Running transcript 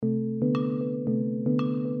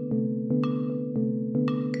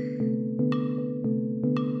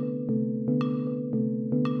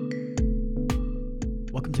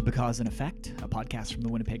Cause and Effect, a podcast from the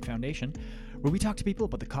Winnipeg Foundation, where we talk to people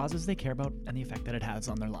about the causes they care about and the effect that it has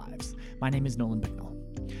on their lives. My name is Nolan Bicknell.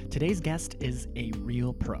 Today's guest is a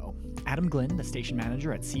real pro. Adam Glynn, the station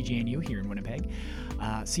manager at CJNU here in Winnipeg.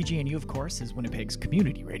 CJNU, of course, is Winnipeg's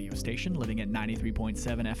community radio station, living at 93.7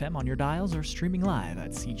 FM on your dials or streaming live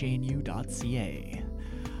at cjnu.ca.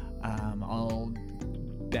 All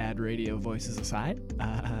bad radio voices aside,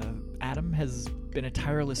 Adam has been a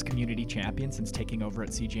tireless community champion since taking over at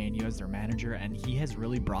CJNU as their manager, and he has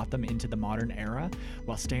really brought them into the modern era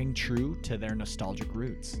while staying true to their nostalgic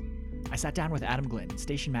roots. I sat down with Adam Glynn,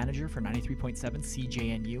 station manager for 93.7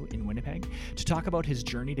 CJNU in Winnipeg, to talk about his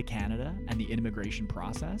journey to Canada and the immigration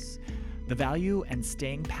process, the value and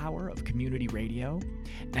staying power of community radio,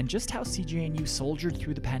 and just how CJNU soldiered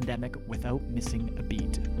through the pandemic without missing a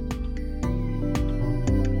beat.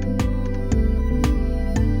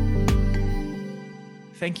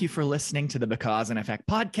 Thank you for listening to the Because and Effect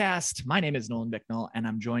podcast. My name is Nolan Bicknell, and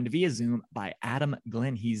I'm joined via Zoom by Adam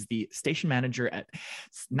Glynn. He's the station manager at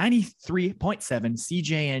 93.7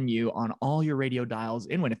 CJNU on all your radio dials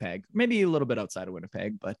in Winnipeg, maybe a little bit outside of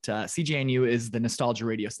Winnipeg, but CJNU is the nostalgia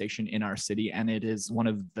radio station in our city, and it is one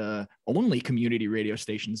of the only community radio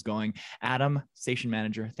stations going. Adam, station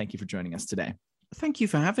manager, thank you for joining us today. Thank you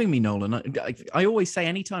for having me, Nolan. I always say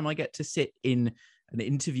anytime I get to sit in an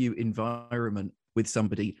interview environment with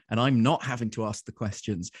somebody and I'm not having to ask the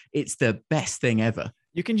questions, it's the best thing ever.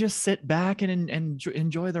 You can just sit back and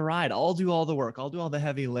enjoy the ride. I'll do all the work. I'll do all the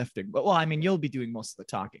heavy lifting. But, well, I mean, you'll be doing most of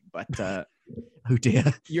the talking, but oh dear.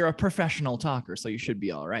 You're a professional talker, so you should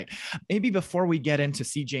be all right. Maybe before we get into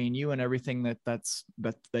CJNU and everything that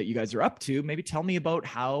you guys are up to, maybe tell me about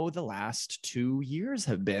how the last 2 years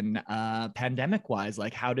have been pandemic-wise.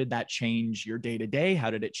 Like, how did that change your day-to-day?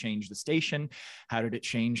 How did it change the station? How did it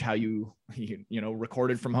change how you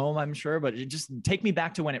recorded from home, I'm sure? But just take me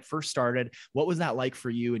back to when it first started. What was that like for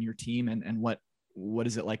you and your team, and what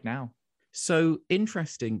is it like now? So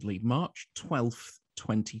interestingly, March 12th,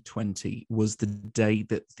 2020 was the day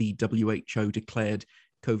that the WHO declared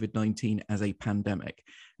COVID-19 as a pandemic.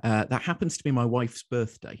 That happens to be my wife's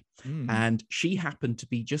birthday. And she happened to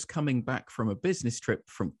be just coming back from a business trip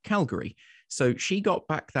from Calgary. So she got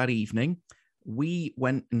back that evening. We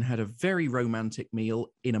went and had a very romantic meal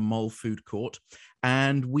in a mall food court,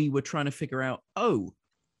 and we were trying to figure out,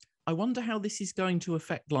 I wonder how this is going to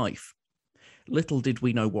affect life. Little did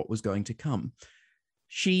we know what was going to come.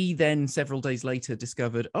 She then, several days later,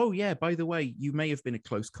 discovered, by the way, you may have been a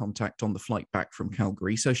close contact on the flight back from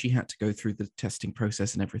Calgary. So she had to go through the testing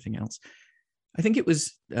process and everything else. I think it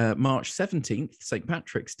was March 17th, St.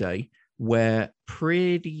 Patrick's Day, where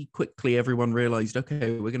pretty quickly everyone realized,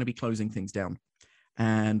 okay, we're going to be closing things down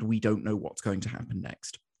and we don't know what's going to happen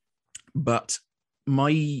next. But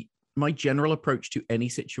my general approach to any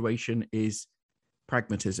situation is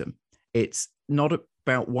pragmatism. It's not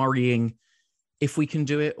about worrying if we can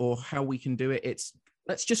do it or how we can do it. It's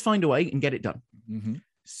let's just find a way and get it done. Mm-hmm.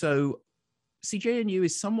 So CJNU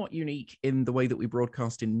is somewhat unique in the way that we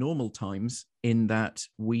broadcast in normal times, in that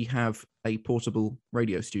we have a portable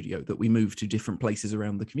radio studio that we move to different places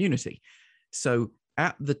around the community. So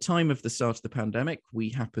at the time of the start of the pandemic, we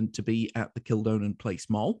happened to be at the Kildonan Place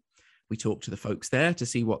Mall. We talked to the folks there to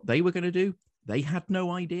see what they were going to do. They had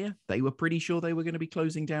no idea. They were pretty sure they were going to be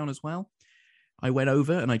closing down as well. I went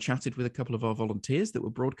over and I chatted with a couple of our volunteers that were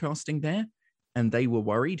broadcasting there, and they were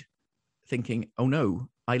worried, thinking, oh no,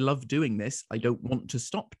 I love doing this. I don't want to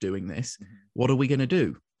stop doing this. Mm-hmm. What are we going to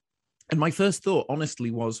do? And my first thought, honestly,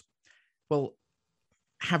 was, well,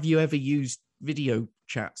 have you ever used video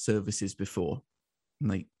chat services before? And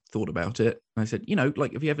they thought about it. And I said,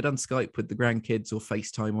 have you ever done Skype with the grandkids or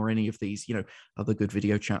FaceTime or any of these, other good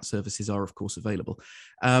video chat services are, of course, available.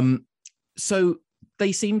 So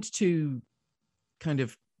they seemed to kind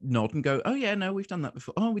of nod and go, oh yeah, no, we've done that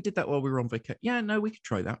before. Oh, we did that while we were on vacation. Yeah, no, we could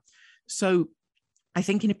try that. So I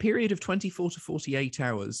think in a period of 24 to 48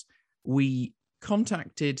 hours, we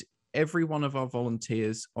contacted every one of our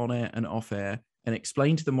volunteers on air and off air and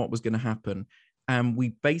explained to them what was going to happen. And we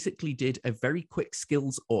basically did a very quick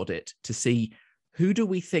skills audit to see who do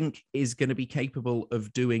we think is going to be capable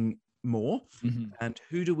of doing more, and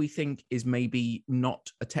who do we think is maybe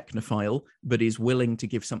not a technophile, but is willing to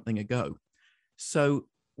give something a go. So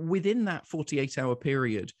within that 48-hour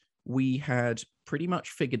period, we had pretty much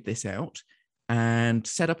figured this out and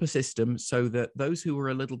set up a system so that those who were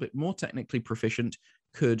a little bit more technically proficient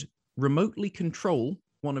could remotely control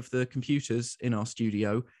one of the computers in our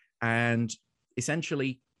studio and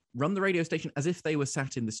essentially run the radio station as if they were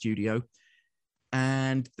sat in the studio.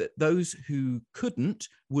 And that those who couldn't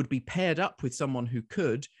would be paired up with someone who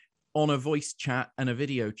could on a voice chat and a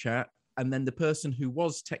video chat. And then the person who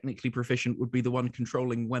was technically proficient would be the one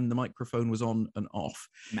controlling when the microphone was on and off.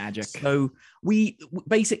 Magic. So we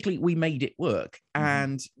made it work.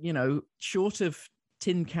 And, you know, short of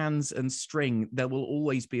tin cans and string, there will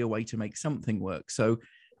always be a way to make something work. So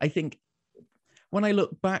I think when I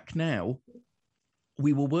look back now,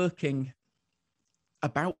 we were working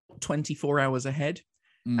about 24 hours ahead.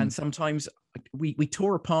 And sometimes we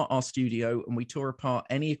tore apart our studio and we tore apart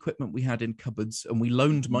any equipment we had in cupboards, and we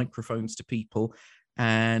loaned microphones to people,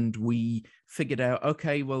 and we figured out,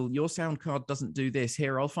 okay, well, your sound card doesn't do this.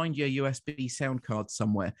 Here, I'll find you a USB sound card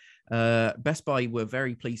somewhere. Best Buy were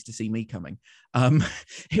very pleased to see me coming.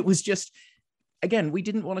 It was just, again, we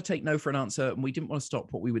didn't want to take no for an answer, and we didn't want to stop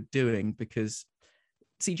what we were doing, because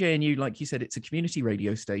CJNU, like you said, it's a community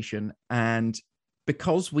radio station. And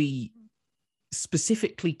because we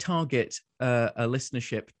specifically target a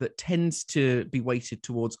listenership that tends to be weighted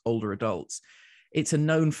towards older adults, it's a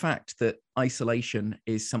known fact that isolation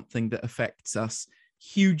is something that affects us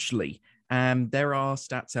hugely. And there are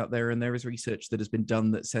stats out there, and there is research that has been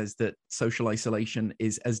done that says that social isolation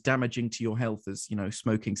is as damaging to your health as, you know,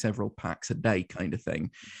 smoking several packs a day kind of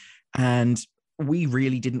thing. And we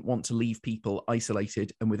really didn't want to leave people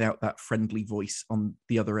isolated and without that friendly voice on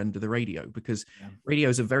the other end of the radio, because radio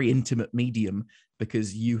is a very intimate medium,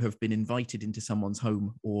 because you have been invited into someone's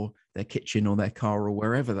home or their kitchen or their car or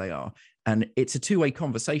wherever they are. And it's a two-way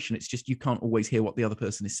conversation. It's just you can't always hear what the other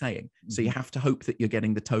person is saying. So you have to hope that you're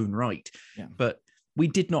getting the tone right. Yeah. But we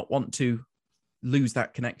did not want to lose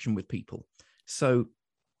that connection with people. So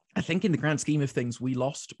I think in the grand scheme of things, we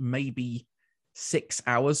lost maybe 6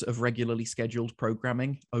 hours of regularly scheduled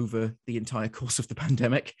programming over the entire course of the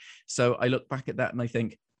pandemic. So I look back at that and I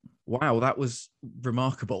think, wow, that was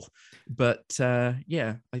remarkable. But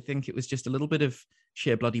yeah, I think it was just a little bit of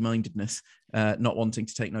sheer bloody mindedness, not wanting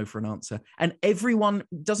to take no for an answer. And everyone,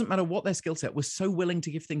 doesn't matter what their skill set, was so willing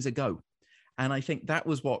to give things a go. And I think that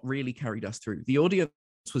was what really carried us through. The audience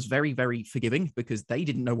was very, very forgiving, because they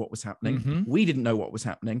didn't know what was happening. We didn't know what was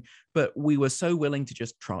happening, but we were so willing to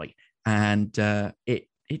just try. And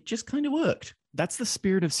it just kind of worked. That's the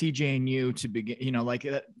spirit of CJNU to begin, you know, like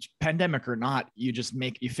pandemic or not, you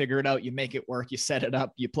figure it out, you make it work, you set it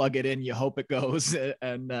up, you plug it in, you hope it goes,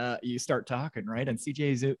 and you start talking, right? And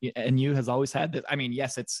CJNU has always had this. I mean,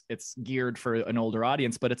 yes, it's geared for an older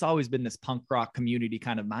audience, but it's always been this punk rock community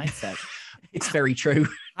kind of mindset. It's very true.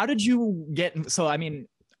 How did you get, so I mean,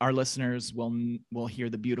 our listeners will hear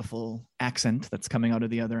the beautiful accent that's coming out of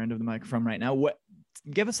the other end of the microphone right now.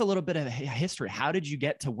 Give us a little bit of history. How did you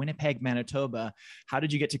get to Winnipeg, Manitoba? How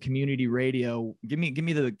did you get to community radio? Give me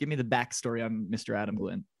the backstory on Mr. Adam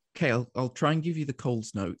Glynn. Okay, I'll try and give you the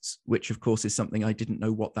Coles Notes, which of course is something I didn't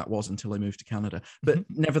know what that was until I moved to Canada. But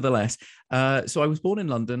nevertheless, so I was born in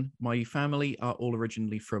London. My family are all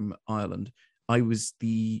originally from Ireland. I was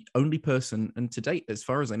the only person, and to date, as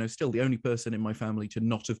far as I know, still the only person in my family to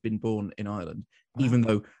not have been born in Ireland, even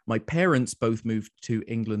though my parents both moved to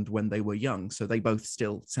England when they were young. So they both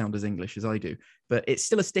still sound as English as I do. But it's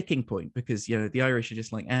still a sticking point, because, you know, the Irish are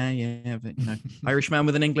just like, yeah, but, you know, Irish man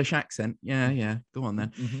with an English accent. Yeah, go on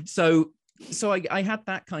then. So I had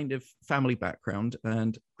that kind of family background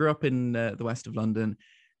and grew up in the west of London.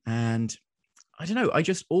 And I don't know, I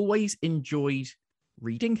just always enjoyed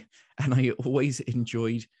reading, and I always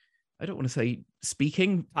enjoyed, I don't want to say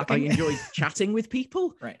speaking, I enjoyed chatting with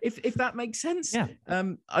people, right? If that makes sense. Yeah.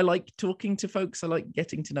 I like talking to folks. I like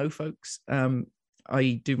getting to know folks.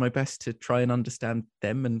 I do my best to try and understand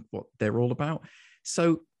them and what they're all about.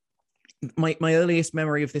 So my earliest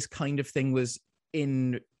memory of this kind of thing was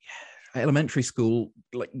in elementary school,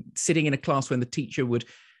 like sitting in a class when the teacher would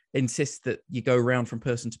insist that you go around from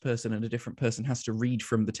person to person and a different person has to read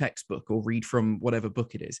from the textbook or read from whatever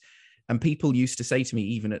book it is. And people used to say to me,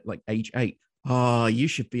 even at like age 8, "Oh, you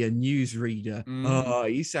should be a newsreader. Oh,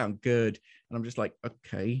 you sound good." And I'm just like,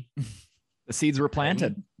 okay. The seeds were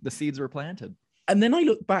planted. And then I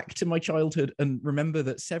look back to my childhood and remember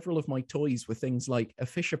that several of my toys were things like a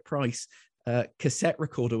Fisher-Price cassette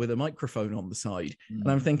recorder with a microphone on the side.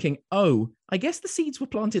 And I'm thinking, oh, I guess the seeds were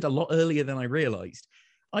planted a lot earlier than I realized.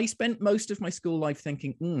 I spent most of my school life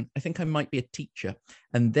thinking, I think I might be a teacher.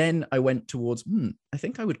 And then I went towards, I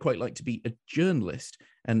think I would quite like to be a journalist.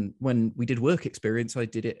 And when we did work experience, I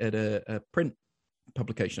did it at a print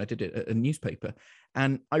publication. I did it at a newspaper.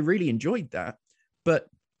 And I really enjoyed that. But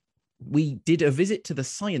we did a visit to the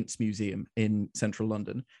Science Museum in central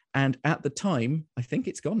London. And at the time, I think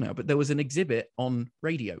it's gone now, but there was an exhibit on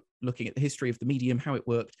radio looking at the history of the medium, how it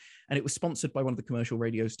worked. And it was sponsored by one of the commercial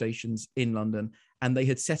radio stations in London. And they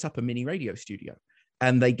had set up a mini radio studio.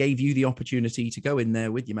 and they gave you the opportunity to go in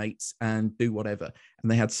there with your mates and do whatever.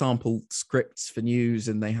 And they had sample scripts for news,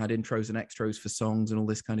 and they had intros and extras for songs and all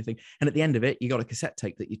this kind of thing. And at the end of it, you got a cassette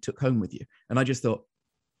tape that you took home with you. And I just thought,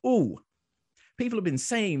 oh, people have been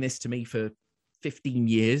saying this to me for 15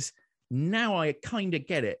 years. Now I kind of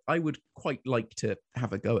get it. I would quite like to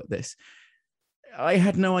have a go at this. I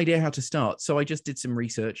had no idea how to start. So I just did some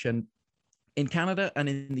research. And in Canada and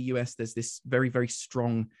in the US, there's this very, very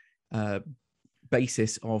strong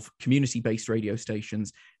basis of community-based radio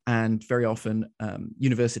stations, and very often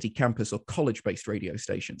university campus or college-based radio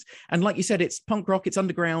stations. And like you said, it's punk rock, it's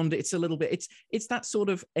underground, it's a little bit, it's that sort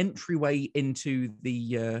of entryway into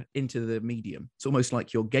the medium. It's almost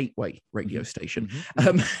like your gateway radio station,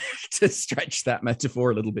 to stretch that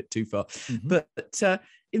metaphor a little bit too far. But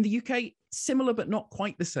in the UK, similar but not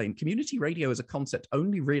quite the same. Community radio as a concept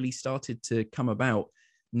only really started to come about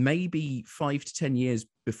maybe 5 to 10 years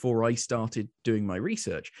before I started doing my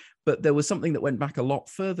research. But there was something that went back a lot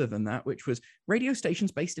further than that, which was radio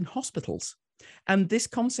stations based in hospitals. And this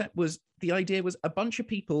concept was, the idea was a bunch of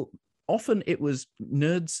people, often it was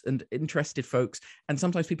nerds and interested folks, and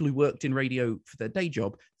sometimes people who worked in radio for their day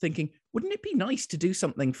job, thinking, wouldn't it be nice to do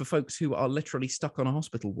something for folks who are literally stuck on a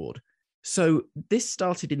hospital ward? So this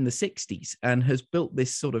started in the 60s and has built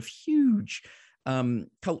this sort of huge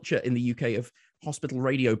culture in the UK of hospital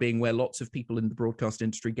radio being where lots of people in the broadcast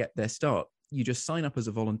industry get their start. You just sign up as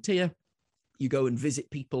a volunteer, you go and visit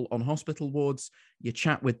people on hospital wards, you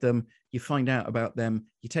chat with them, you find out about them,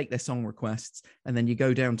 you take their song requests, and then you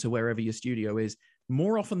go down to wherever your studio is,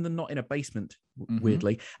 more often than not in a basement,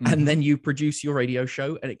 weirdly, and then you produce your radio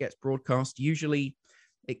show and it gets broadcast. Usually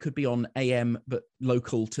it could be on AM, but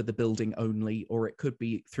local to the building only, or it could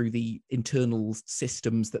be through the internal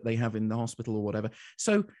systems that they have in the hospital or whatever.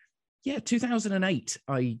 So yeah, 2008,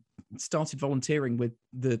 I started volunteering with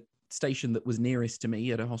the station that was nearest to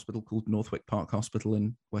me at a hospital called Northwick Park Hospital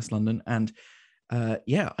in West London. And I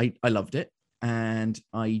loved it. And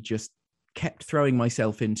I just kept throwing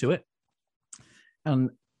myself into it. And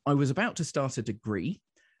I was about to start a degree,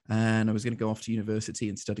 and I was going to go off to university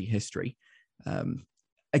and study history.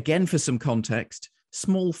 Again, for some context,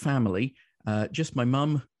 small family, just my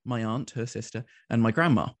mum, my aunt, her sister, and my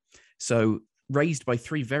grandma. So raised by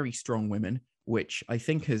 3 very strong women, which I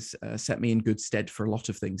think has set me in good stead for a lot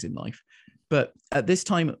of things in life. But at this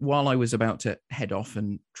time, while I was about to head off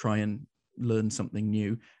and try and learn something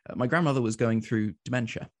new, my grandmother was going through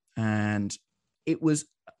dementia, and it was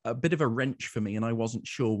a bit of a wrench for me, and I wasn't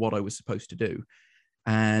sure what I was supposed to do.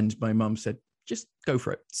 And my mum said, just go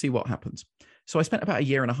for it, see what happens. So I spent about a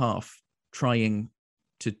year and a half trying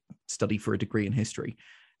to study for a degree in history,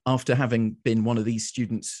 after having been one of these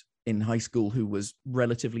students in high school who was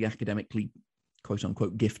relatively academically, quote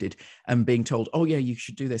unquote, gifted, and being told, oh yeah, you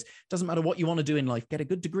should do this. Doesn't matter what you want to do in life, get a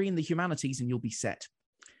good degree in the humanities and you'll be set.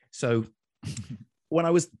 So when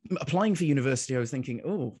I was applying for university, I was thinking,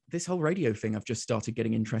 oh, this whole radio thing I've just started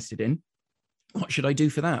getting interested in. What should I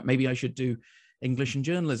do for that? Maybe I should do English and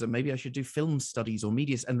journalism. Maybe I should do film studies or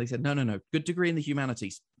media. And they said, no, good degree in the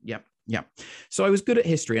humanities. Yeah. So I was good at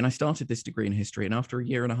history, and I started this degree in history. And after a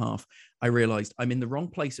year and a half, I realized I'm in the wrong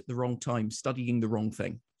place at the wrong time, studying the wrong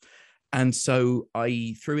thing. And so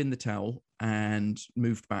I threw in the towel and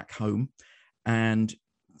moved back home and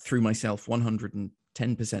threw myself 110%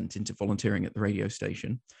 into volunteering at the radio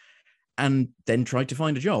station, and then tried to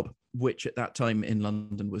find a job, which at that time in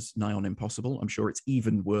London was nigh on impossible. I'm sure it's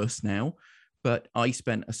even worse now. But I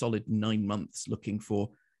spent a solid 9 months looking for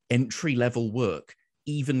entry-level work,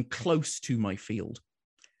 even close to my field.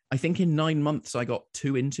 I think in 9 months, I got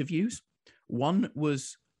 2 interviews. One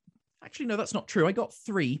was, actually, no, that's not true. I got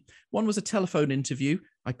 3. One was a telephone interview.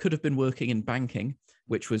 I could have been working in banking,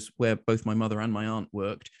 which was where both my mother and my aunt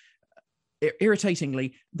worked.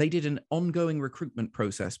 Irritatingly, they did an ongoing recruitment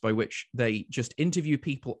process by which they just interview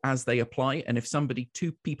people as they apply. And if somebody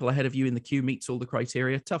 2 people ahead of you in the queue meets all the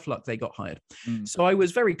criteria, tough luck, they got hired. So I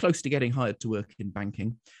was very close to getting hired to work in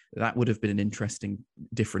banking. That would have been an interesting,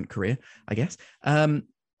 different career, I guess.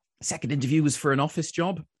 Second interview was for an office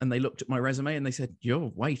job, and they looked at my resume and they said,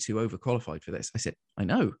 you're way too overqualified for this. I said, I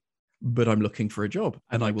know, but I'm looking for a job,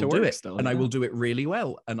 and I will do it. And I will do it really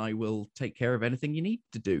well. And I will take care of anything you need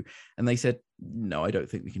to do. And they said, no, I don't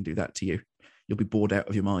think we can do that to you. You'll be bored out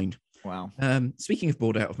of your mind. Wow. Speaking of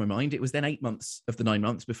bored out of my mind, it was then 8 months of the 9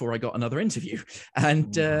 months before I got another interview.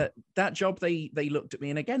 And that job, they looked at me,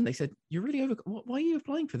 and again, they said, you're really why are you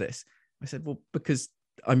applying for this? I said, well, because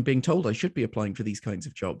I'm being told I should be applying for these kinds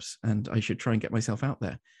of jobs and I should try and get myself out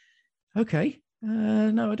there. Okay.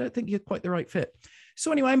 No, I don't think you're quite the right fit.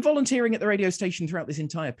 So anyway, I'm volunteering at the radio station throughout this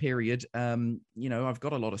entire period. I've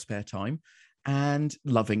got a lot of spare time, and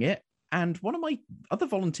loving it. And one of my other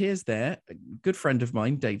volunteers there, a good friend of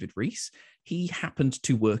mine, David Rees, he happened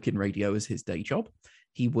to work in radio as his day job.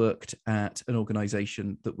 He worked at an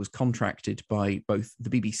organization that was contracted by both the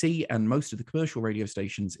BBC and most of the commercial radio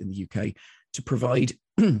stations in the UK to provide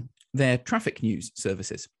their traffic news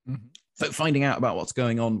services. Mm-hmm. So finding out about what's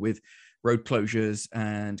going on with road closures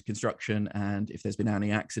and construction, and if there's been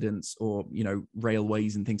any accidents or,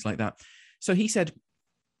 railways and things like that. So he said,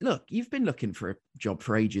 look, you've been looking for a job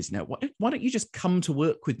for ages now. Why don't you just come to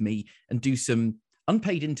work with me and do some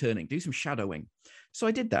unpaid interning, do some shadowing? So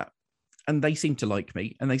I did that. And they seemed to like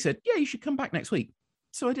me. And they said, yeah, you should come back next week.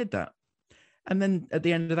 So I did that. And then at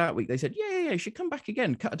the end of that week, they said, yeah, you should come back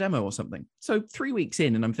again, cut a demo or something. So 3 weeks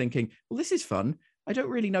in, and I'm thinking, well, this is fun. I don't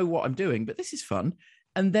really know what I'm doing, but this is fun.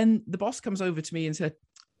 And then the boss comes over to me and said, do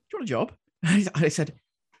you want a job? I said,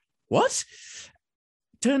 what?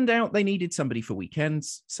 Turned out they needed somebody for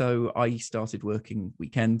weekends. So I started working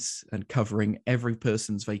weekends and covering every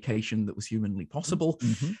person's vacation that was humanly possible.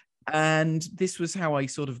 Mm-hmm. And this was how I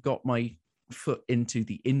sort of got my foot into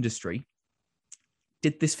the industry.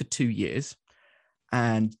 Did this for 2 years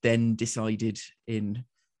and then decided in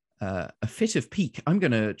a fit of pique, I'm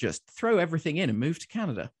going to just throw everything in and move to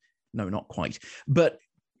Canada. No, not quite. But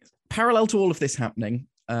parallel to all of this happening,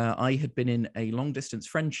 I had been in a long-distance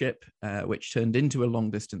friendship, which turned into a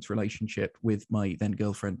long-distance relationship with my then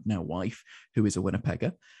girlfriend, now wife, who is a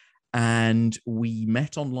Winnipegger. And we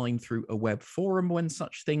met online through a web forum when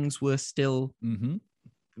such things were still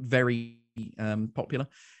very popular.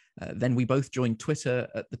 Then we both joined Twitter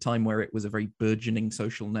at the time where it was a very burgeoning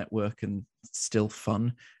social network and still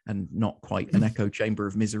fun and not quite an echo chamber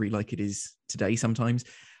of misery like it is today sometimes.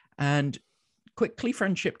 And quickly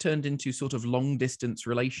friendship turned into sort of long distance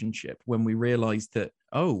relationship when we realized that,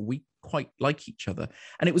 we quite like each other.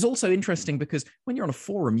 And it was also interesting because when you're on a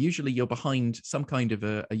forum, usually you're behind some kind of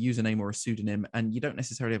a username or a pseudonym, and you don't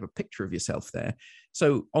necessarily have a picture of yourself there.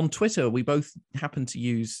 So on Twitter, we both happened to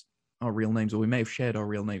use our real names, or we may have shared our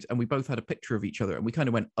real names, and we both had a picture of each other, and we kind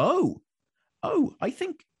of went, I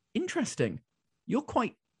think interesting. You're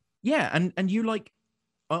quite, and you like,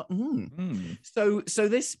 So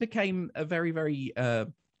this became a very, very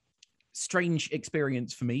strange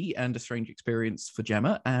experience for me and a strange experience for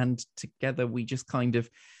Gemma. And together we just kind of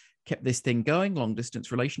kept this thing going, long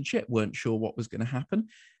distance relationship, weren't sure what was going to happen.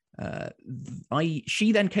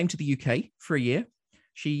 She then came to the UK for a year.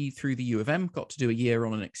 She, through the U of M, got to do a year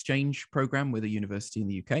on an exchange program with a university in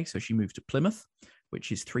the UK. So she moved to Plymouth,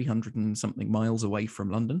 which is 300 and something miles away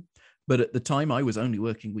from London. But at the time, I was only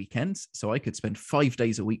working weekends, so I could spend 5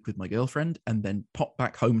 days a week with my girlfriend and then pop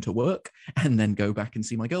back home to work and then go back and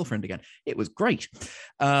see my girlfriend again. It was great.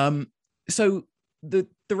 So the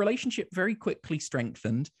relationship very quickly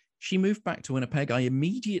strengthened. She moved back to Winnipeg. I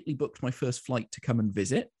immediately booked my first flight to come and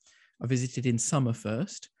visit. I visited in summer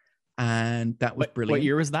first, and that was brilliant. What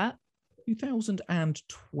year was that?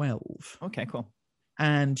 2012. Okay, cool.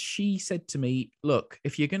 And she said to me, look,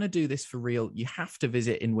 if you're going to do this for real, you have to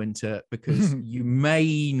visit in winter because you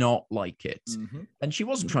may not like it. Mm-hmm. And she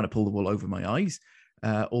wasn't trying to pull the wool over my eyes,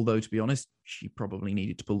 although, to be honest, she probably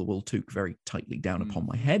needed to pull the wool toque very tightly down upon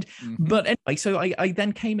my head. Mm-hmm. But anyway, so I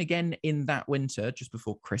then came again in that winter, just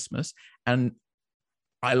before Christmas, and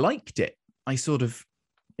I liked it. I sort of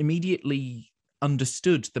immediately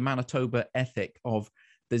understood the Manitoba ethic of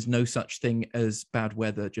there's no such thing as bad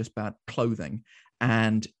weather, just bad clothing.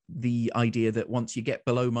 And the idea that once you get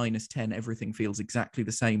below -10, everything feels exactly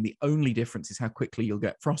the same. The only difference is how quickly you'll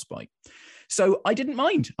get frostbite. So I didn't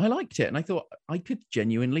mind. I liked it. And I thought I could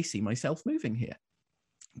genuinely see myself moving here.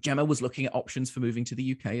 Gemma was looking at options for moving to the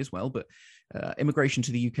UK as well, but immigration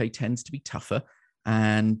to the UK tends to be tougher.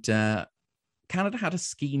 And Canada had a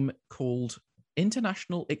scheme called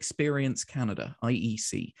International Experience Canada,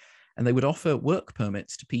 IEC. And they would offer work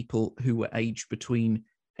permits to people who were aged between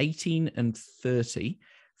 18 and 30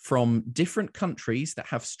 from different countries that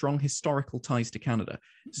have strong historical ties to Canada.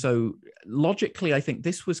 So logically, I think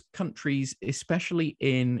this was countries, especially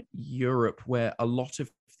in Europe, where a lot of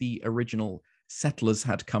the original settlers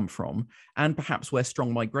had come from, and perhaps where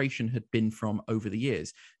strong migration had been from over the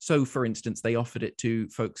years. So, for instance, they offered it to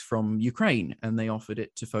folks from Ukraine, and they offered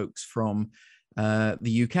it to folks from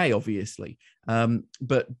the UK, obviously.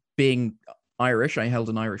 But being Irish, I held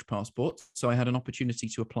an Irish passport, so I had an opportunity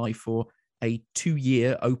to apply for a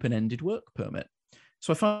 2-year open-ended work permit.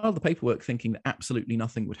 So I filed the paperwork thinking that absolutely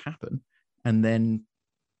nothing would happen, and then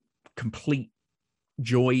complete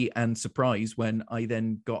joy and surprise when I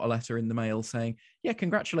then got a letter in the mail saying, yeah,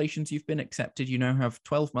 congratulations, you've been accepted. You now have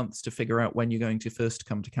 12 months to figure out when you're going to first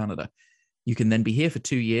come to Canada. You can then be here for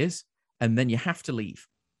 2 years, and then you have to leave.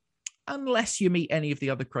 unless you meet any of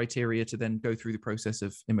the other criteria to then go through the process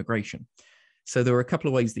of immigration. So there were a couple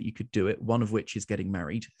of ways that you could do it, one of which is getting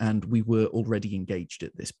married, and we were already engaged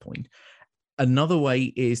at this point. Another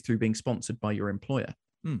way is through being sponsored by your employer.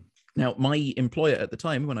 Now, my employer at the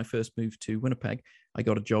time, when I first moved to Winnipeg, I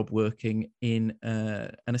got a job working in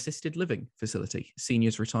an assisted living facility,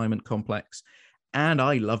 seniors retirement complex, and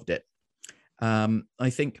I loved it.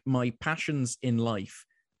 I think my passions in life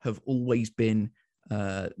have always been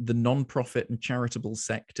the non-profit and charitable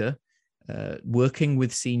sector, working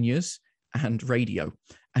with seniors, and radio.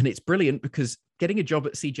 And it's brilliant because getting a job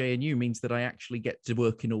at CJNU means that I actually get to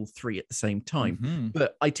work in all three at the same time.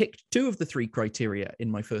 But I ticked 2 of the 3 criteria in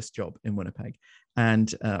my first job in Winnipeg.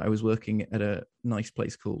 And I was working at a nice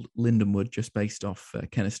place called Lindenwood, just based off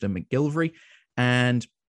Kenniston McGilvery. And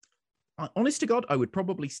honest to God, I would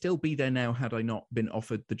probably still be there now had I not been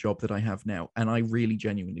offered the job that I have now. And I really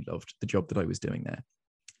genuinely loved the job that I was doing there.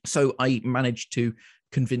 So I managed to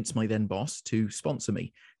convince my then boss to sponsor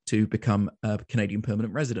me to become a Canadian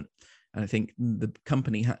permanent resident. And I think the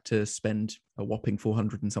company had to spend a whopping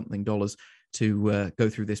 $400 and something to go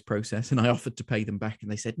through this process. And I offered to pay them back.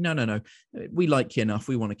 And they said, no, we like you enough.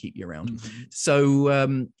 We want to keep you around.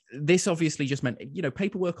 So this obviously just meant,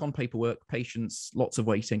 paperwork on paperwork, patience, lots of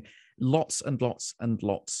waiting, lots and lots and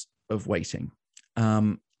lots of waiting.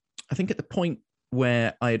 I think at the point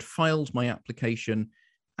where I had filed my application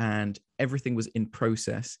and everything was in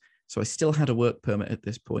process, so I still had a work permit at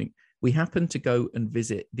this point, we happened to go and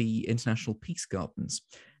visit the International Peace Gardens.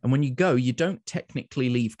 And when you go, you don't technically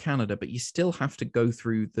leave Canada, but you still have to go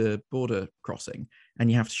through the border crossing and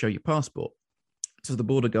you have to show your passport. So the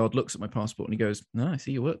border guard looks at my passport and he goes, "No, I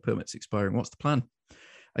see your work permit's expiring. What's the plan?"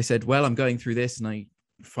 I said, "Well, I'm going through this," and I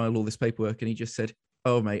filed all this paperwork. And he just said,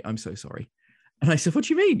 "Oh, mate, I'm so sorry." And I said, "What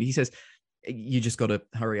do you mean?" He says, "You just got to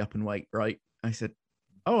hurry up and wait, right?" I said,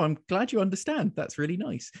 "Oh, I'm glad you understand. That's really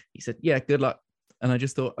nice." He said, "Yeah, good luck." And I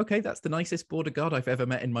just thought, okay, that's the nicest border guard I've ever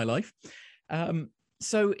met in my life.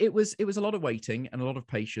 So it was a lot of waiting and a lot of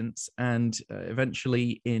patience. And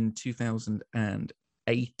eventually in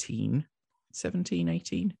 2018, 17,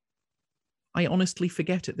 18, I honestly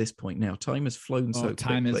forget at this point now. Time has flown so quickly.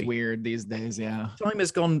 Time is weird these days, yeah. Time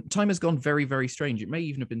has gone very, very strange. It may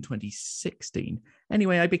even have been 2016.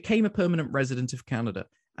 Anyway, I became a permanent resident of Canada.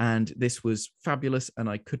 And this was fabulous. And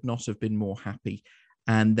I could not have been more happy.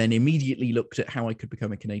 And then immediately looked at how I could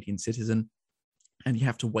become a Canadian citizen. And you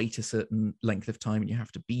have to wait a certain length of time and you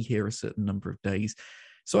have to be here a certain number of days.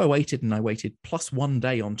 So I waited plus 1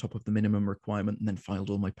 day on top of the minimum requirement and then filed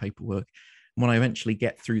all my paperwork. And when I eventually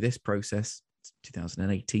get through this process,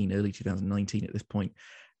 2018, early 2019 at this point,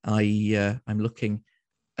 I'm looking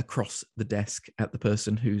across the desk at the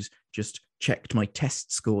person who's just checked my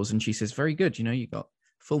test scores. And she says, "Very good. You got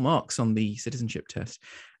full marks on the citizenship test.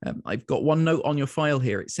 I've got one note on your file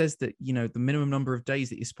here. It says that, the minimum number of days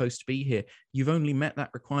that you're supposed to be here, you've only met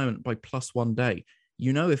that requirement by plus 1 day.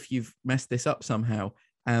 If you've messed this up somehow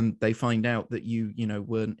and they find out that you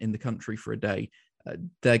weren't in the country for a day,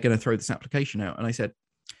 they're going to throw this application out." And I said,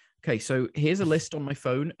 "Okay, so here's a list on my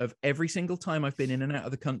phone of every single time I've been in and out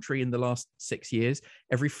of the country in the last 6 years,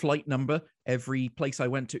 every flight number, every place I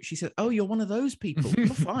went to." She said, "Oh, you're one of those people. You're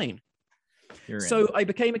fine." So I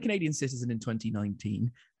became a Canadian citizen in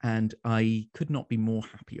 2019, and I could not be more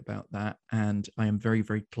happy about that. And I am very,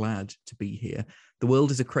 very glad to be here. The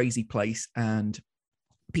world is a crazy place, and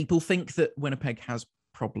people think that Winnipeg has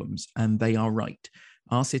problems, and they are right.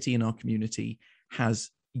 Our city and our community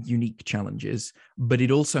has unique challenges, but it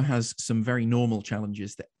also has some very normal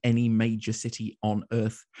challenges that any major city on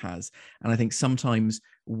earth has. And I think sometimes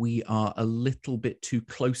we are a little bit too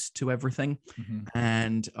close to everything.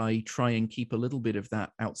 And I try and keep a little bit of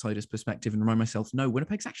that outsider's perspective and remind myself, no,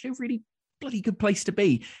 Winnipeg's actually a really bloody good place to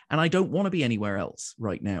be. And I don't want to be anywhere else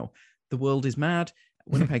right now. The world is mad.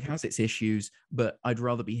 Winnipeg has its issues, but I'd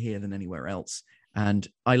rather be here than anywhere else. And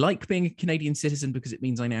I like being a Canadian citizen because it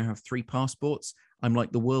means I now have 3 passports. I'm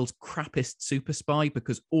like the world's crappiest super spy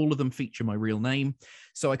because all of them feature my real name.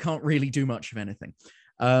 So I can't really do much of anything.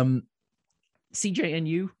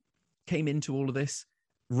 CJNU came into all of this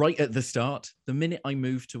right at the start. The minute I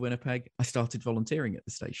moved to Winnipeg, I started volunteering at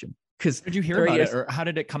the station. Did you hear about it, or how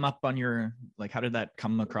did it come up on your, how did that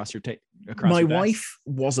come across your My wife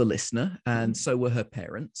was a listener, and so were her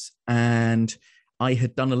parents. And I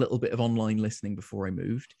had done a little bit of online listening before I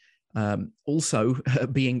moved. Also,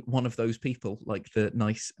 being one of those people, like the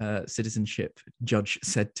nice citizenship judge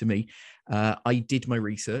said to me, I did my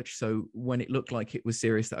research. So when it looked like it was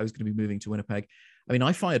serious that I was going to be moving to Winnipeg,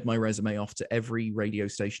 I fired my resume off to every radio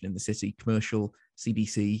station in the city, commercial,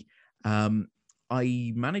 CBC.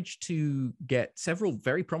 I managed to get several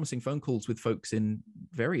very promising phone calls with folks in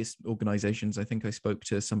various organizations. I think I spoke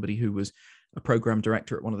to somebody who was a program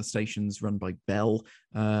director at one of the stations run by Bell.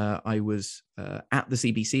 I was at the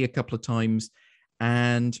CBC a couple of times,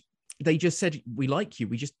 and they just said, we like you,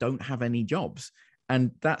 we just don't have any jobs.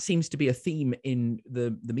 And that seems to be a theme in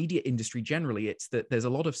the media industry generally. It's that there's a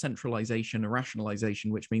lot of centralization and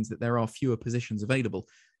rationalization, which means that there are fewer positions available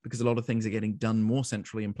because a lot of things are getting done more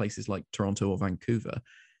centrally in places like Toronto or Vancouver.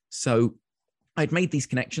 So I'd made these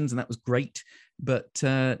connections and that was great. But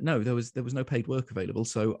no, there was no paid work available.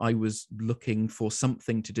 So I was looking for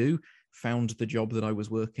something to do, found the job that I was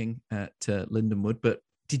working at Lindenwood, but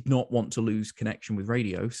did not want to lose connection with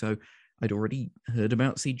radio. So I'd already heard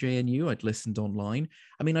about CJNU. I'd listened online.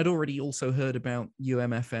 I mean, I'd already also heard about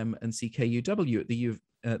UMFM and CKUW at the U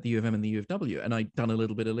of M and the U of W, and I'd done a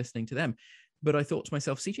little bit of listening to them. But I thought to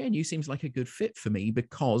myself, CJNU seems like a good fit for me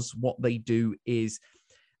because what they do is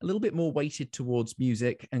a little bit more weighted towards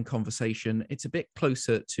music and conversation. It's a bit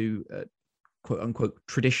closer to quote unquote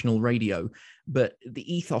traditional radio, but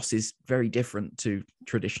the ethos is very different to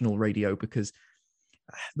traditional radio because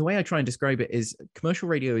the way I try and describe it is commercial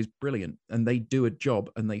radio is brilliant and they do a job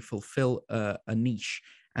and they fulfill a niche,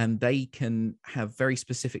 and they can have very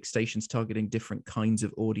specific stations targeting different kinds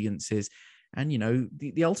of audiences. And, you know,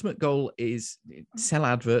 the ultimate goal is sell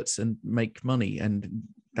adverts and make money. And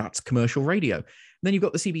that's commercial radio. And then you've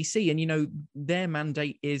got the CBC and, you know, their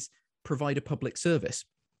mandate is provide a public service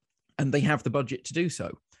and they have the budget to do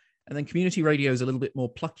so. And then community radio is a little bit more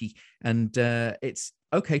plucky and it's,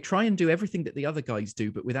 okay, try and do everything that the other guys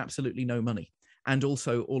do, but with absolutely no money. And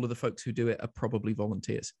also all of the folks who do it are probably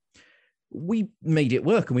volunteers. We made it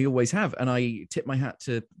work and we always have. And I tip my hat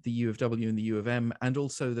to the U of W and the U of M and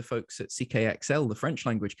also the folks at CKXL, the French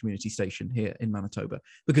language community station here in Manitoba,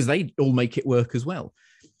 because they all make it work as well.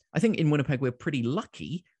 I think in Winnipeg, we're pretty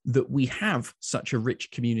lucky that we have such a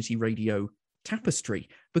rich community radio tapestry,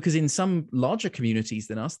 because in some larger communities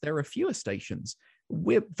than us, there are fewer stations.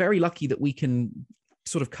 We're very lucky that we can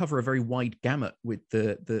sort of cover a very wide gamut with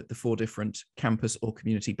the 4 different campus or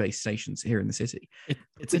community-based stations here in the city.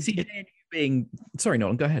 Sorry,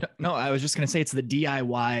 Nolan, go ahead. No, I was just going to say it's the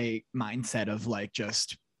DIY mindset of like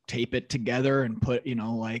just tape it together and put, you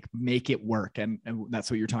know, like make it work. And that's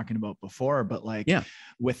what you're talking about before. But like, yeah,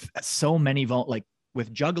 with so many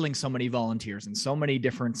with juggling so many volunteers and so many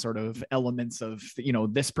different sort of elements of, you know,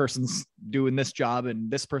 this person's doing this job and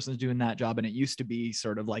this person's doing that job. And it used to be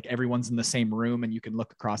sort of like everyone's in the same room and you can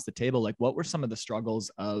look across the table. Like, what were some of the struggles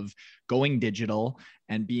of going digital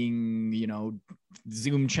and being, you know,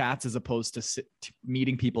 Zoom chats as opposed to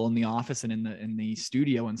meeting people in the office and in the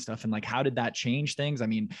studio and stuff? And like, how did that change things? I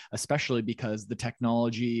mean, especially because the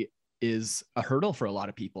technology is a hurdle for a lot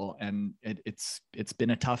of people, and it's been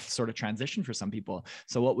a tough sort of transition for some people.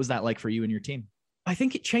 So what was that like for you and your team? I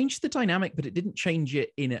think it changed the dynamic, but it didn't change it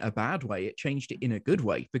in a bad way. It changed it in a good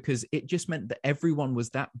way, because it just meant that everyone was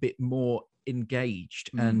that bit more engaged.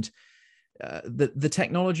 And the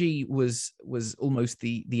technology was almost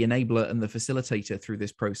the enabler and the facilitator through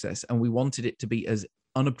this process. And we wanted it to be as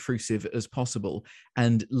unobtrusive as possible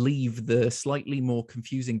and leave the slightly more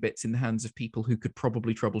confusing bits in the hands of people who could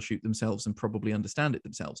probably troubleshoot themselves and probably understand it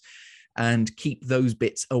themselves, and keep those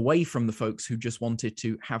bits away from the folks who just wanted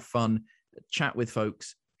to have fun, chat with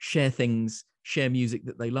folks, share things, share music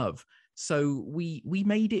that they love. So we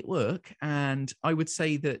made it work. And I would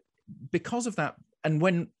say that because of that, and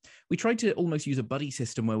when we tried to almost use a buddy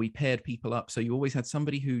system where we paired people up, so you always had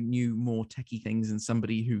somebody who knew more techie things and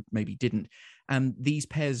somebody who maybe didn't. And these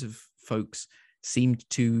pairs of folks seemed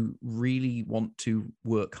to really want to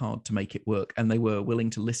work hard to make it work. And they were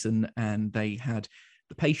willing to listen, and they had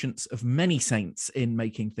the patience of many saints in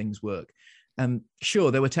making things work.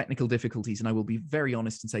 Sure, there were technical difficulties, and I will be very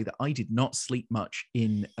honest and say that I did not sleep much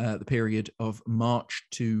in the period of March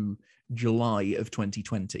to July of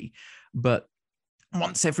 2020. But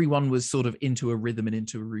once everyone was sort of into a rhythm and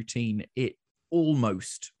into a routine, it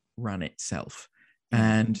almost ran itself.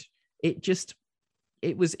 And it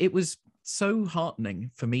was so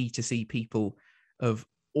heartening for me to see people of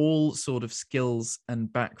all sort of skills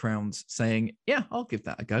and backgrounds saying, yeah, I'll give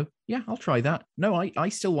that a go. Yeah, I'll try that. No, I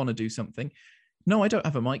still want to do something. No, I don't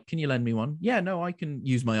have a mic. Can you lend me one? Yeah, no, I can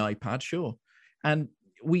use my iPad. Sure. And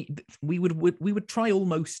we would try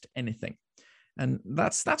almost anything. And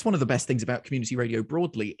that's one of the best things about community radio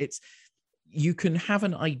broadly. It's, you can have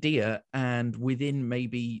an idea, and within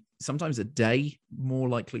maybe sometimes a day, more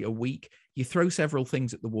likely a week, you throw several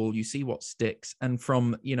things at the wall, you see what sticks. And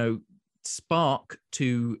from, you know, spark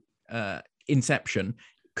to inception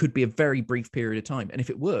could be a very brief period of time. And if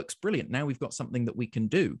it works, brilliant. Now we've got something that we can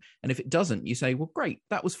do. And if it doesn't, you say, well, great,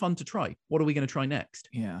 that was fun to try. What are we going to try next?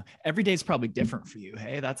 Yeah. Every day is probably different for you.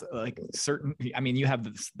 Hey, that's like certain, I mean, you have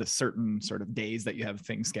the certain sort of days that you have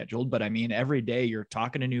things scheduled, but I mean, every day you're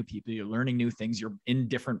talking to new people, you're learning new things, you're in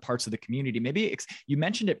different parts of the community. Maybe you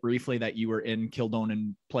mentioned it briefly that you were in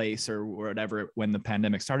Kildonan Place or whatever when the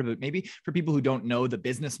pandemic started, but maybe for people who don't know the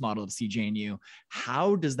business model of CJNU,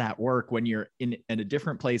 how does that work when you're in a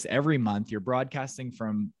different place every month? You're broadcasting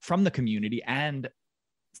from the community. And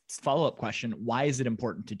follow-up question, why is it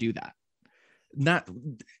important to do that? That,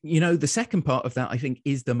 the second part of that, I think,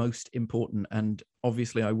 is the most important. And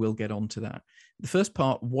obviously I will get on to that. The first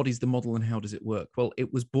part, what is the model and how does it work? Well,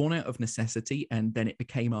 it was born out of necessity and then it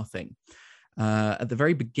became our thing. At the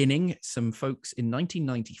very beginning, some folks in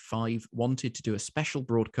 1995 wanted to do a special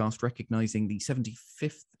broadcast recognizing the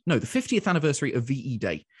 50th anniversary of VE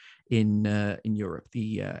Day in Europe,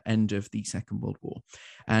 the end of the Second World War.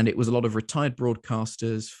 And it was a lot of retired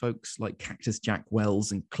broadcasters, folks like Cactus Jack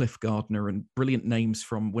Wells and Cliff Gardner and brilliant names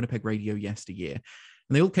from Winnipeg radio yesteryear.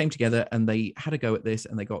 And they all came together and they had a go at this,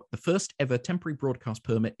 and they got the first ever temporary broadcast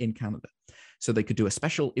permit in Canada. So they could do a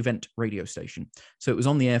special event radio station. So it was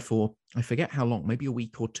on the air for, I forget how long, maybe a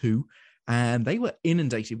week or two. And they were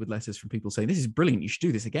inundated with letters from people saying, this is brilliant, you should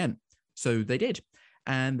do this again. So they did.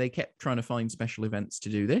 And they kept trying to find special events to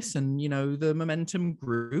do this. And, the momentum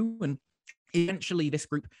grew. And eventually this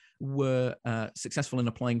group were successful in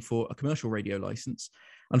applying for a commercial radio license.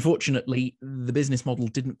 Unfortunately, the business model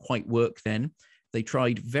didn't quite work then. They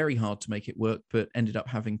tried very hard to make it work, but ended up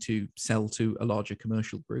having to sell to a larger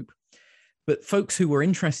commercial group. But folks who were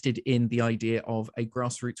interested in the idea of a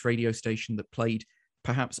grassroots radio station that played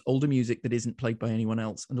perhaps older music that isn't played by anyone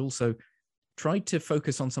else, and also tried to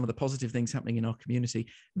focus on some of the positive things happening in our community,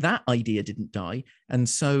 that idea didn't die. And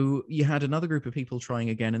so you had another group of people trying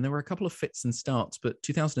again, and there were a couple of fits and starts, but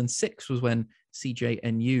 2006 was when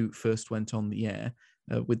CJNU first went on the air,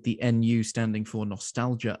 with the NU standing for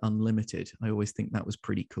Nostalgia Unlimited. I always think that was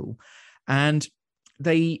pretty cool. And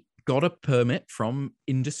they got a permit from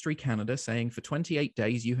Industry Canada saying for 28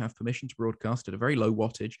 days, you have permission to broadcast at a very low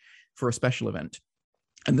wattage for a special event.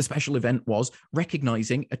 And the special event was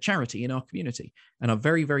recognizing a charity in our community. And our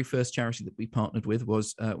very, very first charity that we partnered with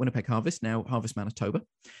was Winnipeg Harvest, now Harvest Manitoba.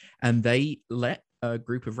 And they let a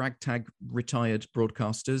group of ragtag retired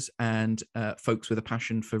broadcasters and folks with a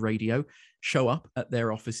passion for radio show up at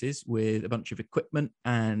their offices with a bunch of equipment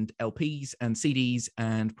and LPs and CDs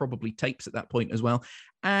and probably tapes at that point as well.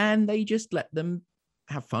 And they just let them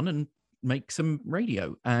have fun and make some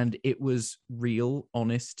radio. And it was real,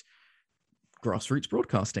 honest, grassroots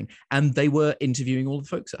broadcasting. And they were interviewing all the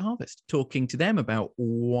folks at Harvest, talking to them about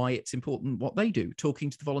why it's important what they do, talking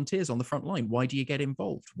to the volunteers on the front line. Why do you get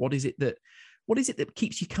involved? What is it that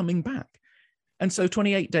keeps you coming back? And so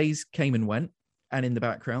 28 days came and went. And in the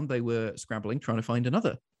background, they were scrabbling, trying to find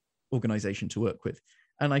another organization to work with.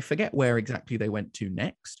 And I forget where exactly they went to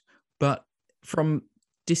next, but from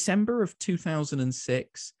December of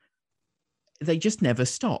 2006, they just never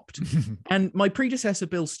stopped. And my predecessor,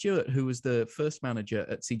 Bill Stewart, who was the first manager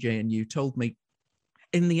at CJNU, told me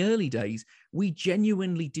in the early days, we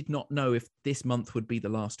genuinely did not know if this month would be the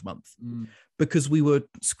last month because we were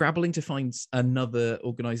scrabbling to find another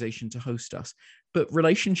organization to host us. But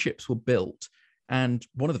relationships were built. And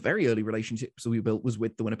one of the very early relationships we built was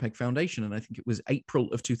with the Winnipeg Foundation. And I think it was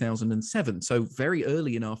April of 2007. So very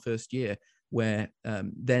early in our first year, where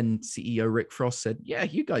then CEO Rick Frost said, yeah,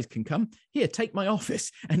 you guys can come. Here, take my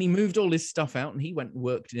office. And he moved all his stuff out and he went and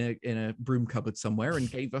worked in a broom cupboard somewhere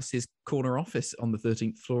and gave us his corner office on the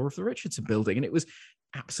 13th floor of the Richardson building. And it was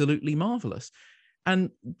absolutely marvelous. And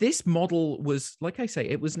this model was, like I say,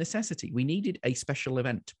 it was necessity. We needed a special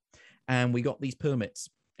event and we got these permits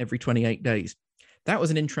every 28 days. That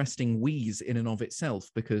was an interesting wheeze in and of itself,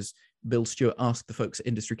 because Bill Stewart asked the folks at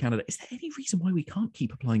Industry Canada, is there any reason why we can't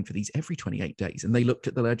keep applying for these every 28 days? And they looked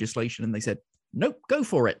at the legislation and they said, nope, go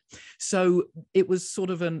for it. So it was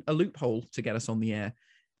sort of a loophole to get us on the air.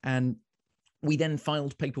 And we then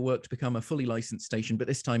filed paperwork to become a fully licensed station, but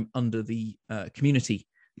this time under the community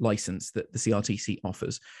license that the CRTC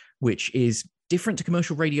offers, which is different to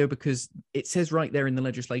commercial radio because it says right there in the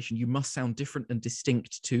legislation, you must sound different and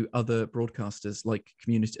distinct to other broadcasters like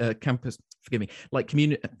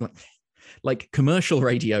like commercial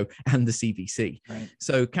radio and the CBC. Right.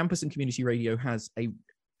 So campus and community radio has an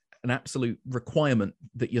absolute requirement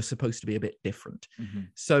that you're supposed to be a bit different. Mm-hmm.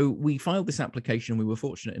 So we filed this application. We were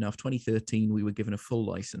fortunate enough, 2013, we were given a full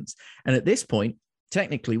license. And at this point,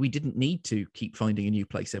 technically, we didn't need to keep finding a new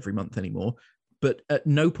place every month anymore. But at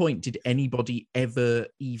no point did anybody ever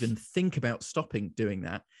even think about stopping doing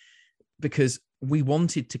that, because we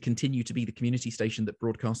wanted to continue to be the community station that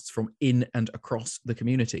broadcasts from in and across the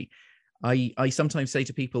community. I sometimes say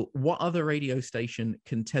to people, what other radio station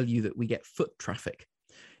can tell you that we get foot traffic?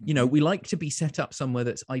 You know, we like to be set up somewhere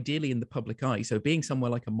that's ideally in the public eye. So being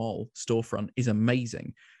somewhere like a mall storefront is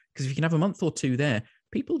amazing, because if you can have a month or two there,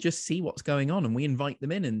 people just see what's going on, and we invite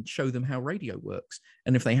them in and show them how radio works.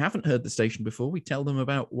 And if they haven't heard the station before, we tell them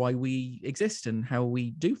about why we exist and how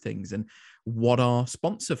we do things and what our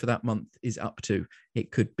sponsor for that month is up to.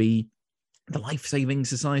 It could be the Life Saving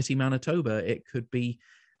Society Manitoba. It could be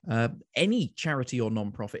any charity or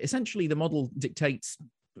nonprofit. Essentially, the model dictates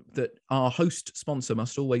that our host sponsor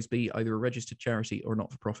must always be either a registered charity or a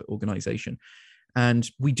not-for-profit organization. And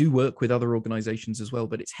we do work with other organizations as well,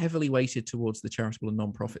 but it's heavily weighted towards the charitable and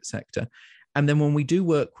nonprofit sector. And then when we do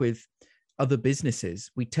work with other businesses,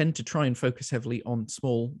 we tend to try and focus heavily on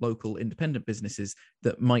small, local, independent businesses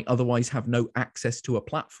that might otherwise have no access to a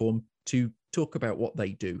platform to talk about what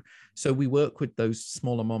they do. So we work with those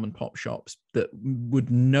smaller mom and pop shops that would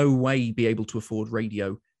no way be able to afford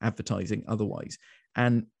radio advertising otherwise.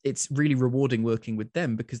 And it's really rewarding working with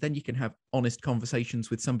them, because then you can have honest conversations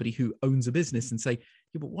with somebody who owns a business and say,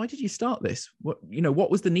 yeah, but why did you start this? What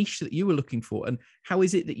was the niche that you were looking for? And how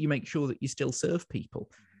is it that you make sure that you still serve people?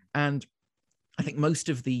 And I think most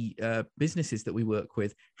of the businesses that we work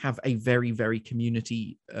with have a very, very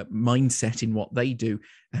community mindset in what they do.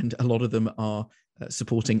 And a lot of them are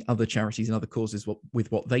supporting other charities and other causes with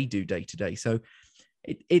what they do day to day. So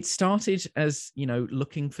it started as,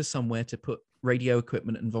 looking for somewhere to put radio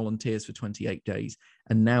equipment and volunteers for 28 days.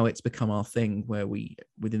 And now it's become our thing, where we,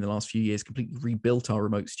 within the last few years, completely rebuilt our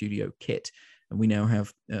remote studio kit. And we now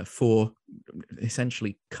have 4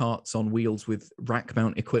 essentially carts on wheels with rack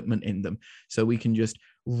mount equipment in them. So we can just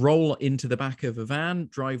roll into the back of a van,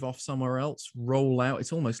 drive off somewhere else, roll out.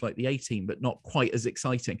 It's almost like the A-Team, but not quite as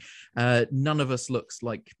exciting. None of us looks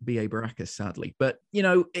like B.A. Baracus, sadly. But,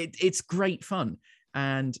 it's great fun.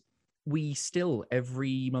 And we still,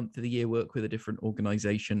 every month of the year, work with a different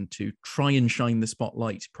organization to try and shine the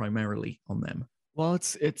spotlight primarily on them. Well,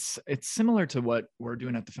 it's similar to what we're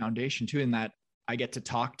doing at the foundation too, in that I get to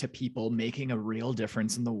talk to people making a real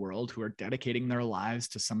difference in the world, who are dedicating their lives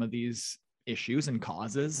to some of these issues and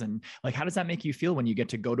causes. And like, how does that make you feel when you get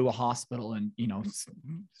to go to a hospital and,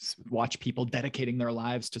 watch people dedicating their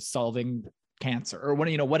lives to solving cancer or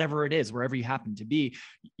whatever it is, wherever you happen to be?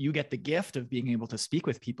 You get the gift of being able to speak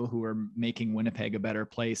with people who are making Winnipeg a better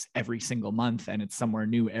place every single month, and it's somewhere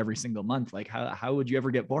new every single month. Like, how would you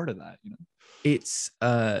ever get bored of that? It's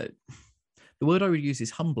the word I would use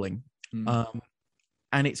is humbling.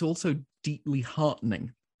 And it's also deeply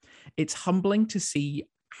heartening. It's humbling to see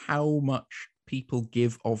how much people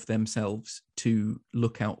give of themselves to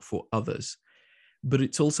look out for others. But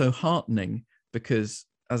it's also heartening because,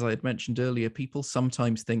 as I had mentioned earlier, people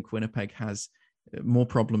sometimes think Winnipeg has more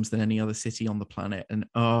problems than any other city on the planet. And,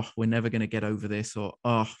 we're never going to get over this, or,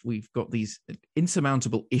 we've got these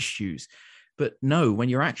insurmountable issues. But no, when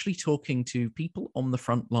you're actually talking to people on the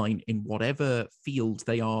front line in whatever field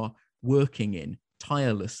they are working in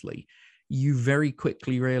tirelessly, you very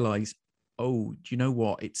quickly realize, do you know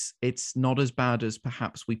what? It's not as bad as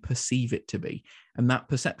perhaps we perceive it to be. And that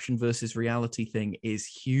perception versus reality thing is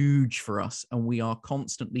huge for us. And we are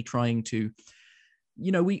constantly trying to,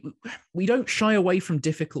 we don't shy away from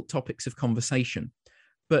difficult topics of conversation.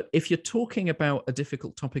 But if you're talking about a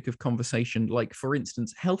difficult topic of conversation, like, for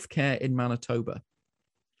instance, healthcare in Manitoba,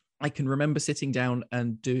 I can remember sitting down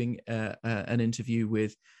and doing an interview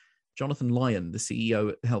with Jonathan Lyon, the CEO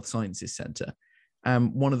at the Health Sciences Centre.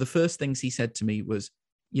 One of the first things he said to me was,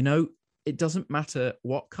 it doesn't matter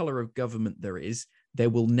what color of government there is, there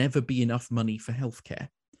will never be enough money for healthcare.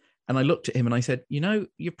 And I looked at him and I said,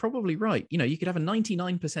 you're probably right. You could have a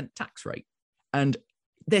 99% tax rate and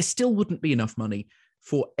there still wouldn't be enough money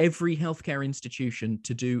for every healthcare institution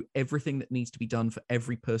to do everything that needs to be done for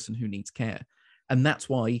every person who needs care. And that's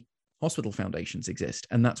why hospital foundations exist.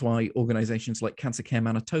 And that's why organizations like Cancer Care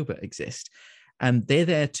Manitoba exist. And they're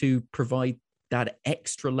there to provide that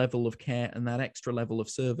extra level of care and that extra level of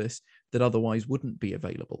service that otherwise wouldn't be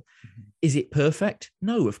available. Mm-hmm. Is it perfect?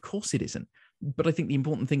 No, of course it isn't. But I think the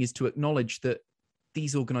important thing is to acknowledge that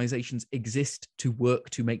these organizations exist to work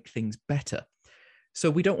to make things better. So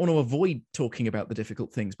we don't want to avoid talking about the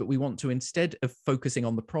difficult things, but we want to, instead of focusing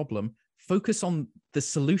on the problem, focus on the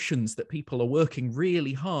solutions that people are working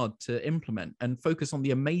really hard to implement, and focus on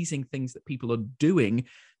the amazing things that people are doing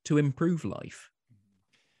to improve life.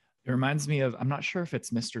 It reminds me of, I'm not sure if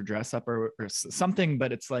it's Mr. Dress Up or something,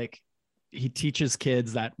 but it's like, he teaches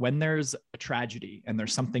kids that when there's a tragedy and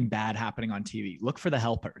there's something bad happening on TV, look for the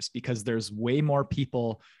helpers, because there's way more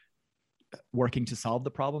people working to solve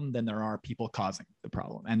the problem than there are people causing the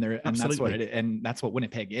problem. And that's what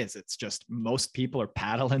Winnipeg is. It's just most people are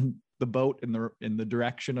paddling the boat in the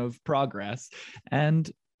direction of progress. And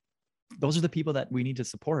those are the people that we need to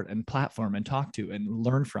support and platform and talk to and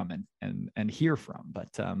learn from and hear from.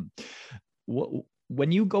 But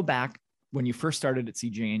when you go back, when you first started at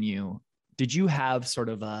CJNU, did you have sort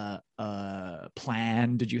of a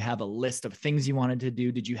plan? Did you have a list of things you wanted to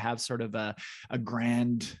do? Did you have sort of a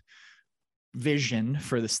grand vision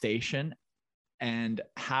for the station? And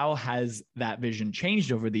how has that vision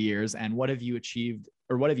changed over the years? And what have you achieved,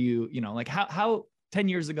 or what have you, like how 10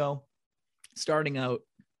 years ago, starting out,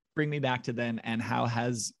 bring me back to then, and how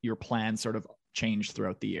has your plan sort of changed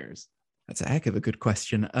throughout the years? That's a heck of a good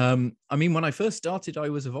question. I mean, when I first started, I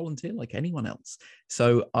was a volunteer like anyone else.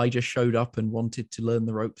 So I just showed up and wanted to learn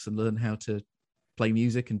the ropes and learn how to play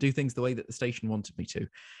music and do things the way that the station wanted me to.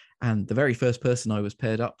 And the very first person I was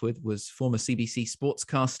paired up with was former CBC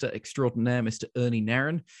sportscaster extraordinaire, Mr. Ernie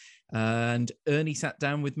Nairn. And Ernie sat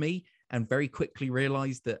down with me and very quickly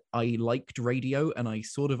realized that I liked radio and I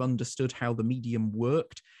sort of understood how the medium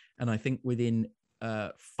worked. And I think within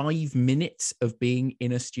 5 minutes of being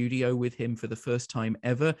in a studio with him for the first time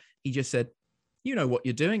ever, he just said, "You know what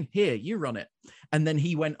you're doing. Here, you run it." And then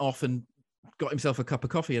he went off and got himself a cup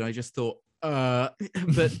of coffee. And I just thought,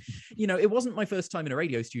 but it wasn't my first time in a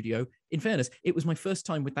radio studio. In fairness, it was my first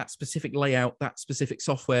time with that specific layout, that specific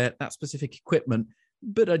software, that specific equipment.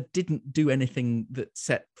 But I didn't do anything that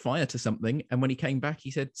set fire to something. And when he came back,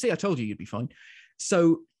 he said, "See, I told you you'd be fine."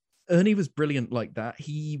 So Ernie was brilliant like that.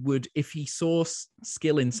 He would, if he saw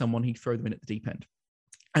skill in someone, he'd throw them in at the deep end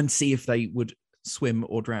and see if they would swim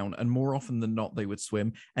or drown. And more often than not, they would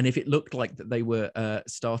swim. And if it looked like that they were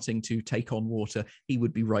starting to take on water, he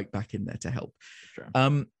would be right back in there to help.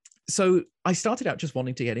 Sure. So I started out just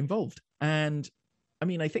wanting to get involved. And I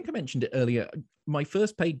mean, I think I mentioned it earlier. My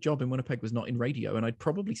first paid job in Winnipeg was not in radio, and I'd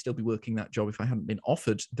probably still be working that job if I hadn't been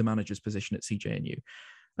offered the manager's position at CJNU.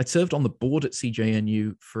 I'd served on the board at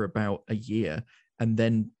CJNU for about a year, and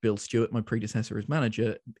then Bill Stewart, my predecessor as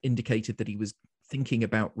manager, indicated that he was thinking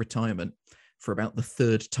about retirement for about the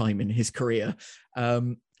third time in his career.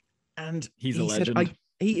 And he's a legend. Said,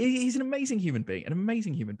 he's an amazing human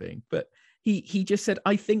being, But he just said,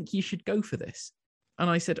 "I think you should go for this." And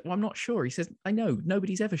I said, "Well, I'm not sure." He says, "I know,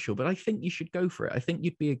 nobody's ever sure, but I think you should go for it. I think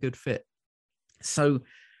you'd be a good fit." So,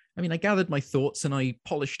 I mean, I gathered my thoughts and I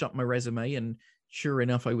polished up my resume, and sure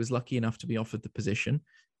enough, I was lucky enough to be offered the position.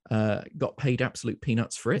 Got paid absolute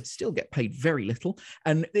peanuts for it, still get paid very little.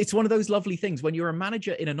 And it's one of those lovely things when you're a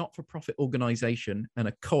manager in a not-for-profit organization and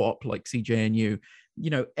a co-op like CJNU,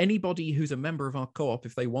 anybody who's a member of our co-op,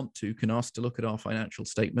 if they want to, can ask to look at our financial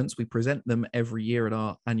statements. We present them every year at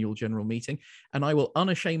our annual general meeting. And I will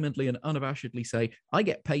unashamedly and unabashedly say, I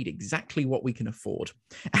get paid exactly what we can afford.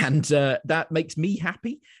 And that makes me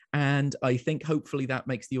happy. And I think hopefully that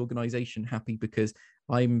makes the organization happy, because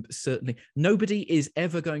I'm certainly, nobody is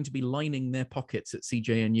ever going to be lining their pockets at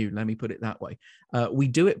CJNU. Let me put it that way. We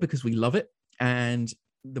do it because we love it. And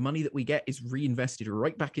the money that we get is reinvested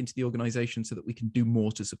right back into the organization so that we can do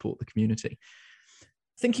more to support the community.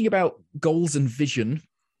 Thinking about goals and vision,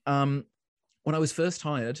 when I was first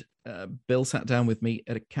hired, Bill sat down with me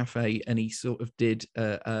at a cafe and he sort of did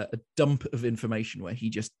a dump of information where he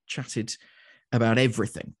just chatted about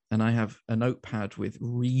everything. And I have a notepad with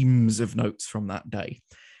reams of notes from that day.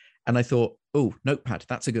 And I thought, oh, notepad,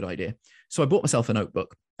 that's a good idea. So I bought myself a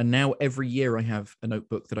notebook. And now every year I have a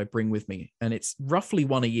notebook that I bring with me. And it's roughly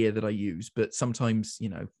one a year that I use, but sometimes,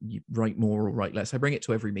 you write more or write less. I bring it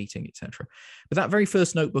to every meeting, etc. But that very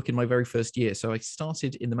first notebook in my very first year, so I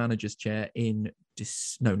started in the manager's chair in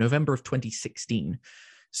November of 2016.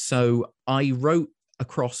 So I wrote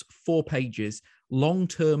across 4 pages,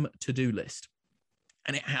 long-term to-do list.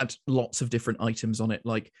 And it had lots of different items on it,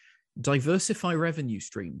 like diversify revenue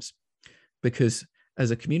streams. Because as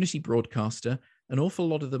a community broadcaster, an awful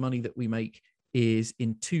lot of the money that we make is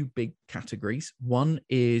in 2 big categories. One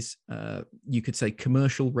is, you could say,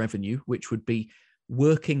 commercial revenue, which would be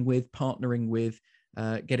working with, partnering with,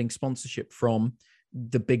 getting sponsorship from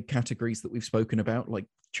the big categories that we've spoken about, like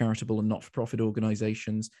charitable and not-for-profit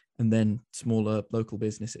organizations, and then smaller local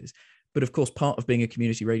businesses. But of course, part of being a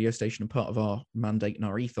community radio station and part of our mandate and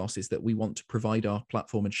our ethos is that we want to provide our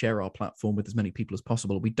platform and share our platform with as many people as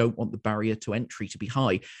possible. We don't want the barrier to entry to be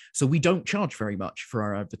high. So we don't charge very much for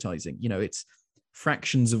our advertising. It's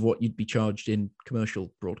fractions of what you'd be charged in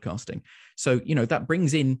commercial broadcasting. So, that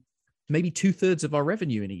brings in maybe 2/3 of our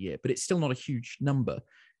revenue in a year, but it's still not a huge number.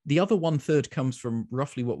 The other 1/3 comes from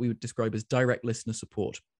roughly what we would describe as direct listener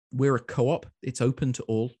support. We're a co-op. It's open to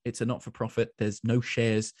all. It's a not-for-profit. There's no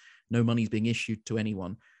shares. No money's being issued to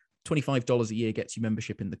anyone. $25 a year gets you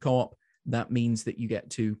membership in the co-op. That means that you get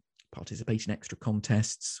to participate in extra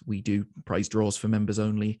contests. We do prize draws for members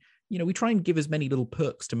only. We try and give as many little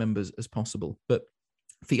perks to members as possible. But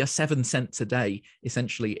for your 7 cents a day,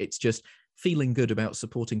 essentially, it's just feeling good about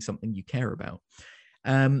supporting something you care about.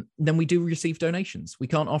 Then we do receive donations. We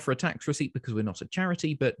can't offer a tax receipt because we're not a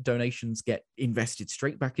charity, but donations get invested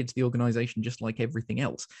straight back into the organization, just like everything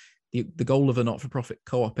else. The goal of a not-for-profit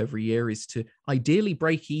co-op every year is to ideally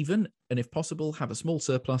break even, and if possible, have a small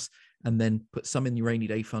surplus, and then put some in your rainy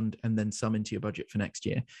day fund, and then some into your budget for next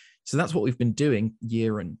year. So that's what we've been doing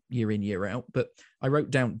year in, year out. But I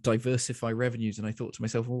wrote down diversify revenues, and I thought to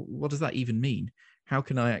myself, well, what does that even mean? How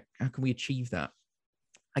can we achieve that?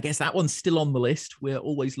 I guess that one's still on the list. We're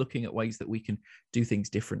always looking at ways that we can do things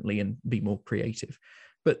differently and be more creative.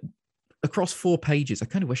 But across 4 pages, I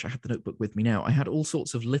kind of wish I had the notebook with me now. I had all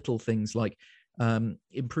sorts of little things like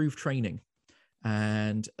improved training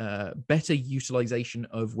and better utilization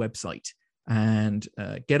of website, and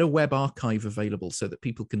get a web archive available so that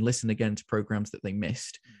people can listen again to programs that they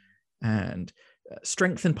missed, and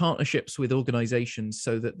strengthen partnerships with organizations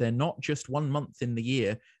so that they're not just 1 month in the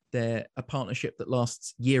year, they're a partnership that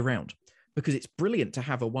lasts year round. Because it's brilliant to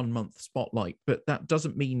have a 1 month spotlight, but that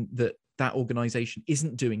doesn't mean that organization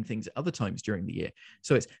isn't doing things at other times during the year.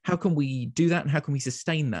 So it's how can we do that, and how can we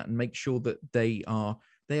sustain that and make sure that they are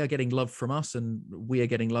getting love from us and we are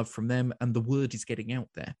getting love from them, and the word is getting out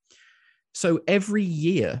there. So every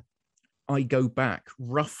year I go back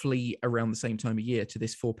roughly around the same time of year to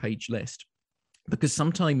this 4-page list, because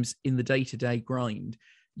sometimes in the day-to-day grind,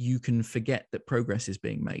 you can forget that progress is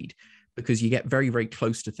being made because you get very, very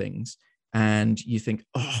close to things and you think,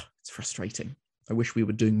 oh, it's frustrating. I wish we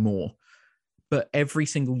were doing more. But every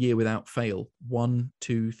single year without fail, 1,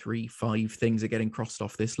 2, 3, 5 things are getting crossed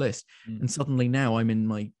off this list. And suddenly now I'm in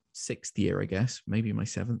my 6th year, I guess, maybe my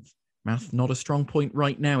 7th. Math, not a strong point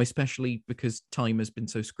right now, especially because time has been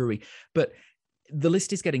so screwy. But the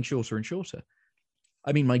list is getting shorter and shorter.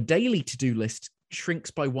 I mean, my daily to-do list shrinks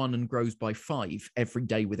by 1 and grows by 5 every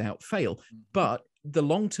day without fail. But the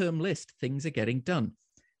long-term list, things are getting done.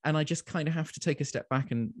 And I just kind of have to take a step back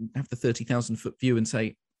and have the 30,000 foot view and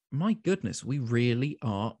say, my goodness, we really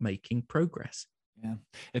are making progress. Yeah,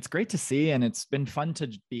 it's great to see. And it's been fun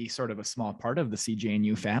to be sort of a small part of the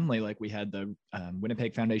CJNU family. Like we had the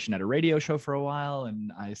Winnipeg Foundation at a radio show for a while,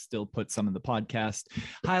 and I still put some of the podcast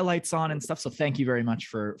highlights on and stuff. So thank you very much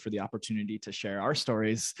for the opportunity to share our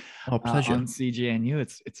stories pleasure. On CJNU.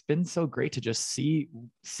 It's been so great to just see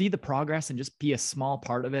the progress and just be a small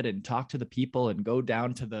part of it and talk to the people and go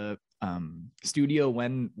down to the studio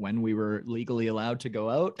when we were legally allowed to go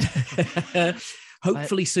out.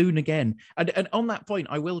 Hopefully soon again. And on that point,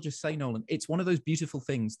 I will just say, Nolan, it's one of those beautiful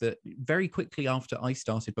things that very quickly after I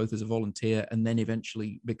started, both as a volunteer and then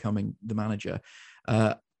eventually becoming the manager,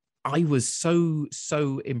 I was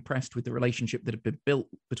so impressed with the relationship that had been built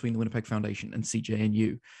between the Winnipeg Foundation and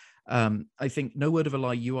CJNU. I think, no word of a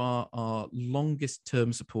lie, you are our longest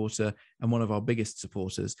term supporter and one of our biggest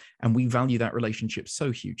supporters. And we value that relationship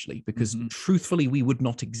so hugely because truthfully, we would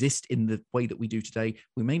not exist in the way that we do today.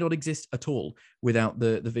 We may not exist at all without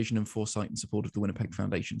the vision and foresight and support of the Winnipeg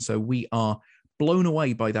Foundation. So we are blown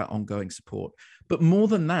away by that ongoing support. But more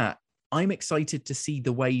than that, I'm excited to see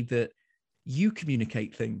the way that you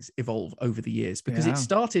communicate things evolve over the years, because it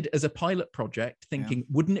started as a pilot project thinking,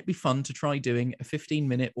 wouldn't it be fun to try doing a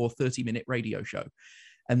 15-minute or 30-minute radio show?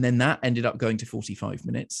 And then that ended up going to 45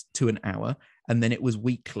 minutes to an hour. And then it was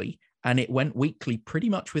weekly, and it went weekly pretty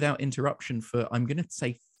much without interruption for, I'm going to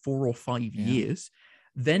say, 4 or 5 years,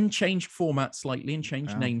 then changed format slightly and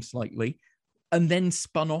changed name slightly, and then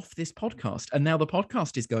spun off this podcast. And now the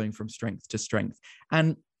podcast is going from strength to strength.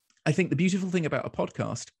 And I think the beautiful thing about a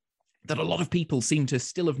podcast that a lot of people seem to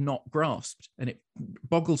still have not grasped, and it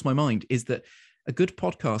boggles my mind, is that a good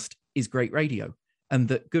podcast is great radio, and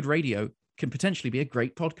that good radio can potentially be a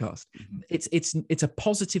great podcast. It's a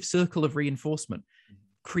positive circle of reinforcement.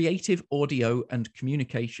 Creative audio and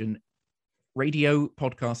communication, radio,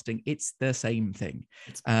 podcasting, it's the same thing.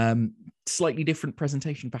 Slightly different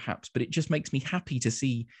presentation perhaps, but it just makes me happy to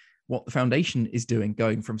see what the foundation is doing,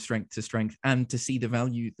 going from strength to strength, and to see the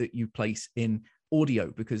value that you place in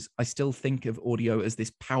audio, because I still think of audio as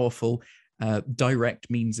this powerful, direct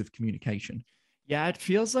means of communication. Yeah, it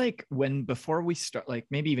feels like before we start, like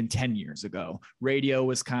maybe even 10 years ago, radio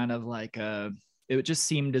was kind of like it just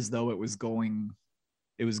seemed as though it was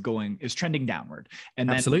it was trending downward. And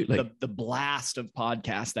then Absolutely. the blast of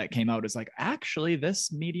podcasts that came out is like, actually,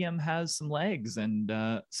 this medium has some legs. And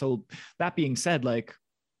so that being said, like,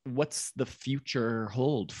 what's the future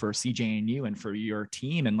hold for CJNU and for your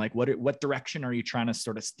team? And like, what direction are you trying to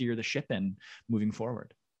sort of steer the ship in moving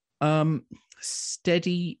forward?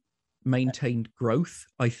 Steady, maintained growth,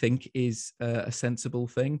 I think, is a sensible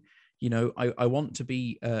thing. You know, I want to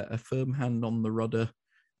be a firm hand on the rudder.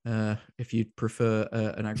 If you'd prefer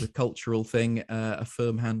an agricultural thing, a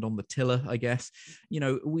firm hand on the tiller, I guess. You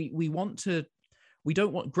know, we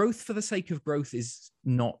don't want growth for the sake of growth is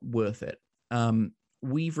not worth it.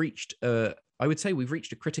 We've reached, I would say we've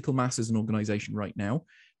reached a critical mass as an organization right now.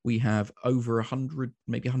 We have over 100,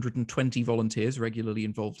 maybe 120 volunteers regularly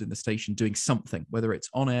involved in the station doing something, whether it's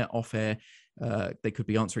on air, off air. They could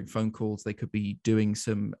be answering phone calls. They could be doing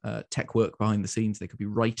some tech work behind the scenes. They could be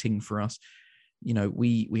writing for us. You know,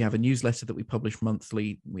 we have a newsletter that we publish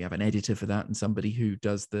monthly. We have an editor for that and somebody who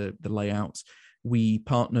does the layouts. We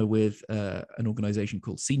partner with an organization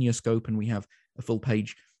called Senior Scope, and we have a full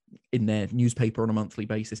page in their newspaper on a monthly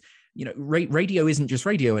basis. You know, radio isn't just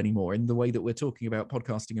radio anymore in the way that we're talking about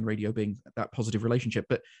podcasting and radio being that positive relationship,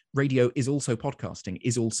 but radio is also podcasting,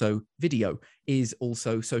 is also video, is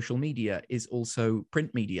also social media, is also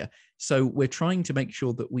print media. So we're trying to make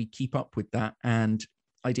sure that we keep up with that and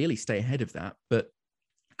ideally stay ahead of that. But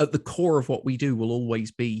at the core of what we do will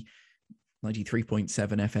always be 93.7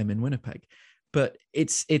 FM in Winnipeg. But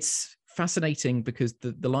it's fascinating because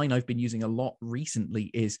the line I've been using a lot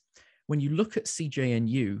recently is when you look at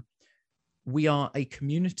CJNU, we are a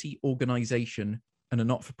community organization and a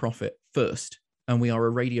not-for-profit first, and we are a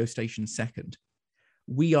radio station second.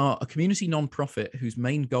 We are a community nonprofit whose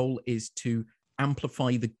main goal is to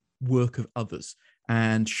amplify the work of others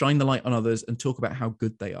and shine the light on others and talk about how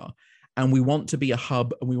good they are. And we want to be a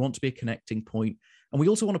hub, and we want to be a connecting point, and we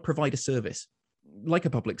also want to provide a service like a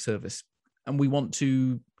public service. And we want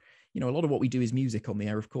to, you know, a lot of what we do is music on the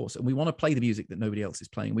air, of course, and we want to play the music that nobody else is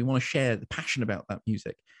playing. We want to share the passion about that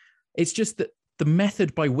music. It's just that the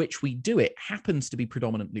method by which we do it happens to be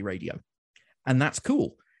predominantly radio, and that's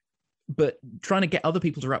cool. But trying to get other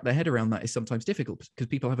people to wrap their head around that is sometimes difficult because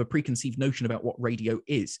people have a preconceived notion about what radio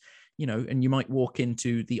is, you know, and you might walk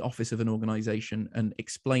into the office of an organization and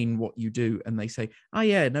explain what you do. And they say, oh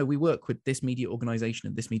yeah, no, we work with this media organization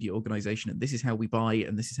and this media organization, and this is how we buy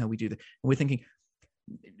and this is how we do that. And we're thinking,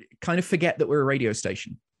 kind of forget that we're a radio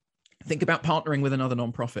station. Think about partnering with another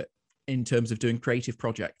nonprofit in terms of doing creative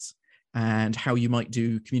projects and how you might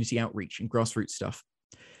do community outreach and grassroots stuff.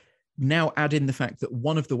 Now add in the fact that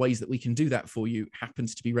one of the ways that we can do that for you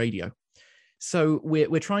happens to be radio. So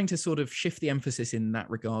we're trying to sort of shift the emphasis in that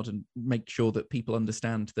regard and make sure that people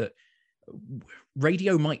understand that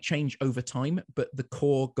radio might change over time, but the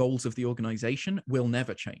core goals of the organization will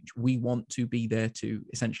never change. We want to be there to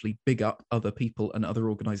essentially big up other people and other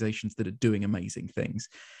organizations that are doing amazing things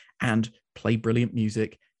and play brilliant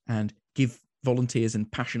music and give volunteers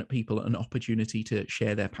and passionate people an opportunity to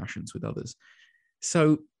share their passions with others.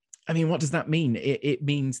 So, I mean, what does that mean? It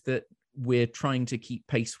means that we're trying to keep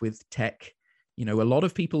pace with tech. You know, a lot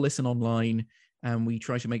of people listen online, and we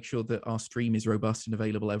try to make sure that our stream is robust and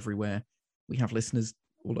available everywhere. We have listeners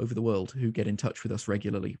all over the world who get in touch with us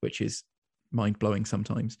regularly, which is mind-blowing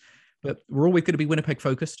sometimes. But we're always going to be Winnipeg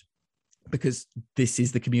focused because this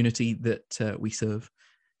is the community that we serve.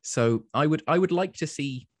 So I would like to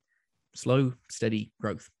see slow, steady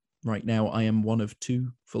growth. Right now, I am one of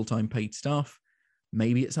 2 full-time paid staff.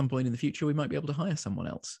 Maybe at some point in the future, we might be able to hire someone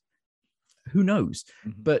else. Who knows?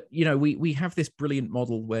 Mm-hmm. But, you know, we have this brilliant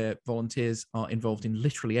model where volunteers are involved in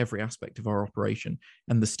literally every aspect of our operation.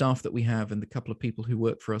 And the staff that we have and the couple of people who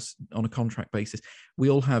work for us on a contract basis, we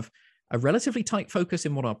all have a relatively tight focus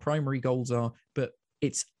in what our primary goals are, but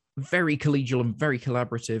it's very collegial and very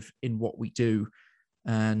collaborative in what we do.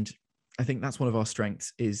 And I think that's one of our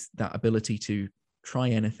strengths, is that ability to try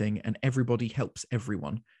anything and everybody helps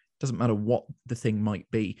everyone. Doesn't matter what the thing might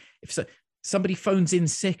be. If somebody phones in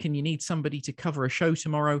sick and you need somebody to cover a show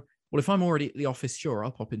tomorrow, well, if I'm already at the office, sure,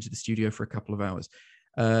 I'll pop into the studio for a couple of hours.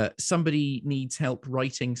 Somebody needs help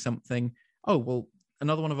writing something. Oh, well,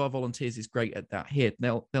 another one of our volunteers is great at that. Here,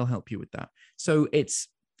 they'll help you with that. So it's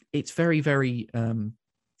very, very, I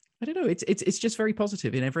don't know, it's just very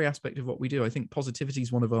positive in every aspect of what we do. I think positivity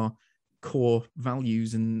is one of our core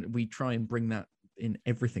values, and we try and bring that in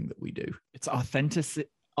everything that we do. It's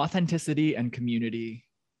authenticity and community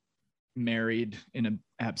married in an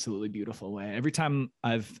absolutely beautiful way. Every time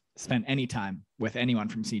I've spent any time with anyone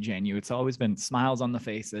from CJNU, it's always been smiles on the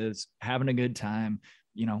faces, having a good time,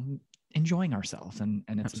 you know, enjoying ourselves. And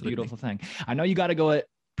it's Absolutely. A beautiful thing. I know you got to go at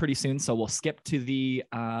pretty soon, so we'll skip to the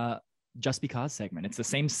Just Because segment. It's the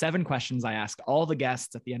same 7 questions I ask all the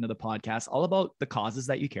guests at the end of the podcast, all about the causes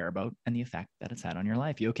that you care about and the effect that it's had on your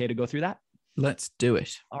life. You okay to go through that? Let's do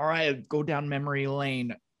it. All right, go down memory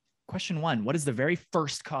lane. Question 1, what is the very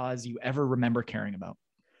first cause you ever remember caring about?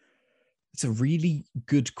 It's a really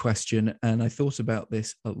good question, and I thought about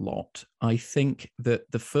this a lot. I think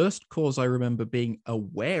that the first cause I remember being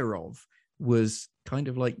aware of was kind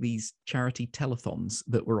of like these charity telethons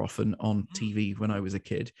that were often on TV when I was a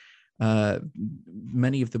kid.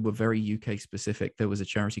 Many of them were very UK specific. There was a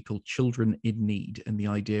charity called Children in Need, and the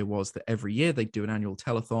idea was that every year they'd do an annual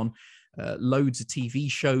telethon. Loads of TV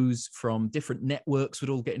shows from different networks would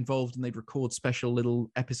all get involved, and they'd record special little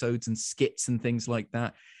episodes and skits and things like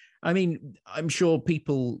that. I mean, I'm sure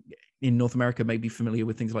people in North America may be familiar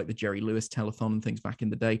with things like the Jerry Lewis telethon and things back in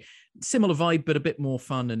the day. Similar vibe, but a bit more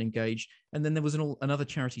fun and engaged. And then there was another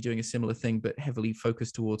charity doing a similar thing, but heavily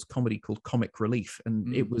focused towards comedy, called Comic Relief.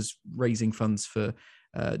 And it was raising funds for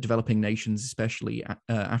developing nations, especially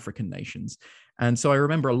African nations. And so I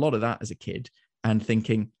remember a lot of that as a kid and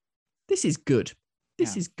thinking, this is good.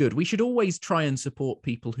 This is good. We should always try and support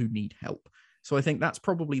people who need help. So I think that's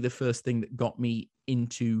probably the first thing that got me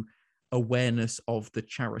into awareness of the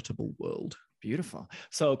charitable world. Beautiful.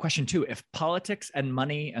 So question 2, if politics and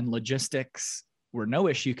money and logistics were no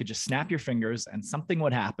issue, you could just snap your fingers and something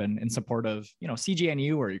would happen in support of,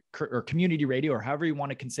 CGNU or community radio, or however you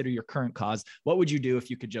want to consider your current cause, what would you do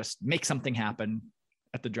if you could just make something happen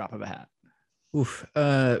at the drop of a hat?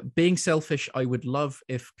 Being selfish, I would love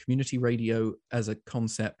if community radio as a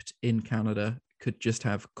concept in Canada could just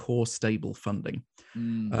have core stable funding.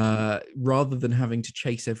 Rather than having to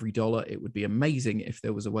chase every dollar, it would be amazing if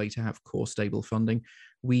there was a way to have core stable funding.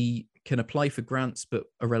 We can apply for grants, but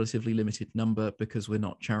a relatively limited number because we're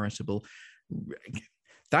not charitable.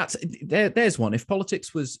 There's one. If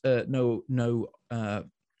politics was no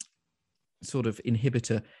sort of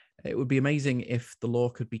inhibitor, it would be amazing if the law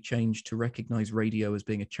could be changed to recognize radio as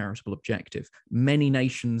being a charitable objective. Many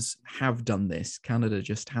nations have done this. Canada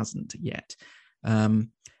just hasn't yet.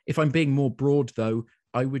 If I'm being more broad, though,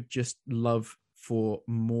 I would just love for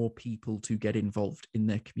more people to get involved in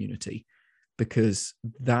their community, because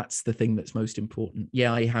that's the thing that's most important.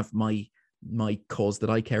 Yeah, I have my cause that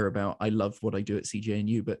I care about. I love what I do at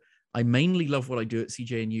CJNU, but I mainly love what I do at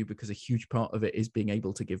CJNU because a huge part of it is being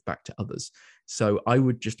able to give back to others. So I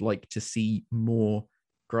would just like to see more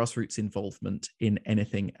grassroots involvement in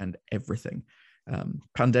anything and everything.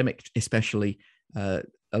 Pandemic especially,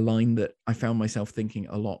 a line that I found myself thinking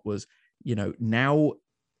a lot was, now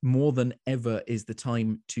more than ever is the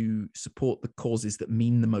time to support the causes that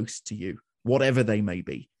mean the most to you, whatever they may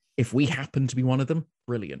be. If we happen to be one of them,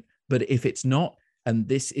 brilliant. But if it's not, and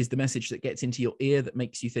this is the message that gets into your ear that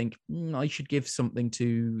makes you think, I should give something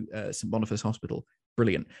to St. Boniface Hospital,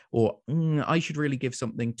 brilliant. Or I should really give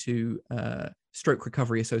something to Stroke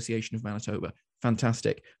Recovery Association of Manitoba,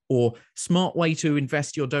 fantastic. Or smart way to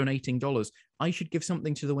invest your donating dollars. I should give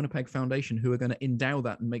something to the Winnipeg Foundation, who are going to endow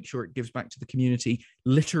that and make sure it gives back to the community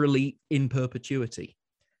literally in perpetuity.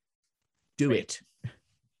 Do it.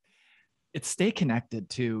 It's stay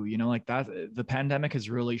connected too, like that. The pandemic has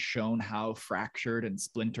really shown how fractured and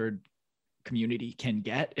splintered community can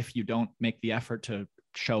get if you don't make the effort to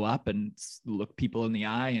show up and look people in the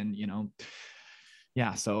eye. And,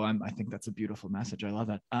 so I think that's a beautiful message. I love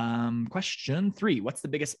that. Question 3, what's the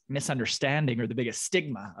biggest misunderstanding or the biggest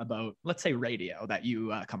stigma about, let's say, radio that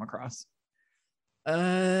you come across?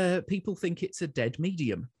 People think it's a dead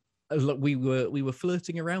medium. We were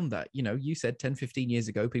flirting around that. You said 10, 15 years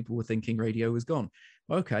ago, people were thinking radio was gone.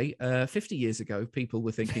 Okay, 50 years ago, people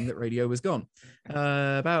were thinking that radio was gone.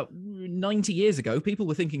 About 90 years ago, people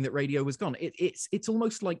were thinking that radio was gone. It's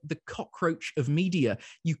almost like the cockroach of media.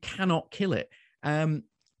 You cannot kill it.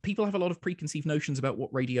 People have a lot of preconceived notions about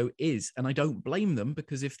what radio is, and I don't blame them,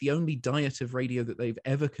 because if the only diet of radio that they've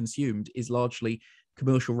ever consumed is largely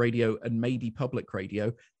commercial radio and maybe public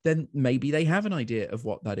radio, then maybe they have an idea of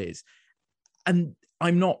what that is. And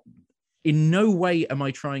in no way am I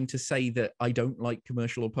trying to say that I don't like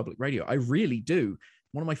commercial or public radio. I really do.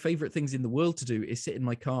 One of my favorite things in the world to do is sit in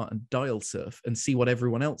my car and dial surf and see what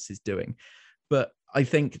everyone else is doing. But I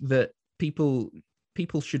think that people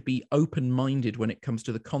should be open-minded when it comes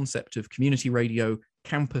to the concept of community radio,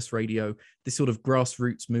 campus radio, this sort of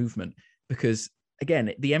grassroots movement, because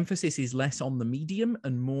again, the emphasis is less on the medium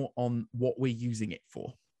and more on what we're using it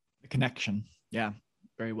for. The connection. Yeah,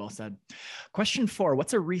 very well said. Question 4,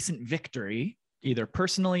 what's a recent victory, either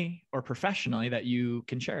personally or professionally, that you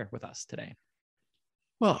can share with us today?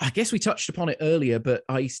 Well, I guess we touched upon it earlier, but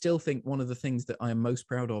I still think one of the things that I am most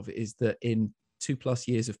proud of is that in 2+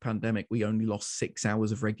 years of pandemic, we only lost 6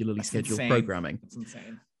 hours of regularly scheduled programming. That's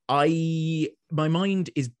insane. My mind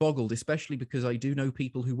is boggled, especially because I do know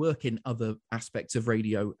people who work in other aspects of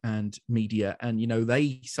radio and media, and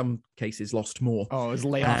they some cases lost more. Oh, it was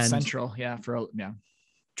layoff central.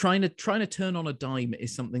 Trying to turn on a dime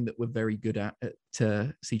is something that we're very good at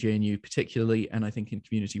CJNU particularly, and I think in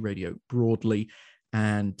community radio broadly.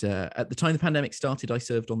 And at the time the pandemic started, I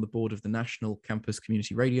served on the board of the National Campus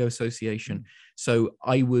Community Radio Association. So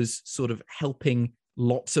I was sort of helping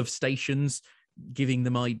lots of stations, giving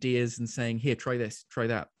them ideas and saying, here, try this, try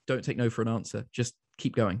that. Don't take no for an answer. Just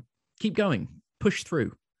keep going, push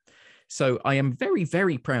through. So I am very,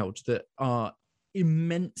 very proud that our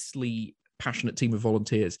immensely passionate team of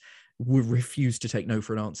volunteers refused to take no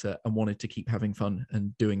for an answer and wanted to keep having fun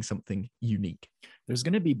and doing something unique. There's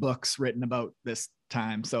going to be books written about this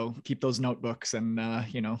time, so keep those notebooks, and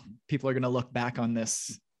people are going to look back on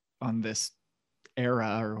this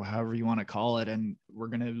era, or however you want to call it, and we're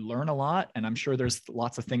going to learn a lot. And I'm sure there's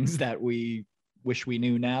lots of things that we wish we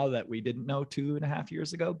knew now that we didn't know 2.5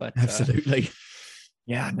 years ago. But absolutely.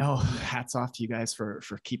 Hats off to you guys for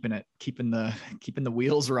keeping the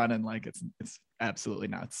wheels running. Like it's absolutely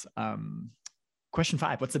nuts. Question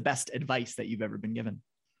 5, what's the best advice that you've ever been given?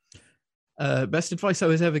 Best advice I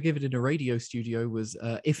was ever given in a radio studio was,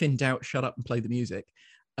 if in doubt, shut up and play the music.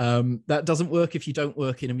 That doesn't work if you don't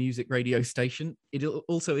work in a music radio station. It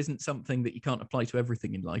also isn't something that you can't apply to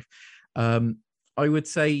everything in life. I would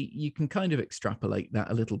say you can kind of extrapolate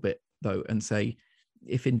that a little bit, though, and say,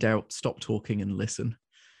 if in doubt, stop talking and listen.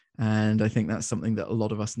 And I think that's something that a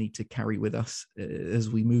lot of us need to carry with us as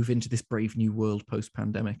we move into this brave new world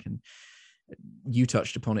post-pandemic. And you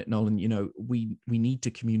touched upon it, Nolan. We need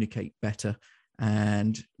to communicate better,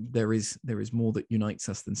 and there is more that unites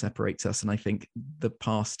us than separates us. And I think the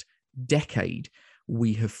past decade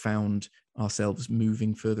we have found ourselves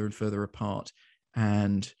moving further and further apart,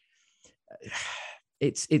 and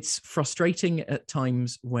it's frustrating at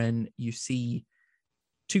times when you see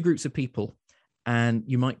two groups of people and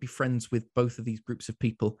you might be friends with both of these groups of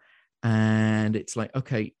people, and it's like,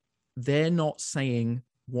 okay, they're not saying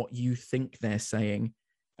what you think they're saying,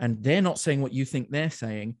 and they're not saying what you think they're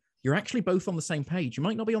saying. You're actually both on the same page. You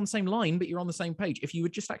might not be on the same line, but you're on the same page. If you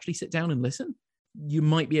would just actually sit down and listen, you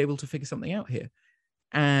might be able to figure something out here.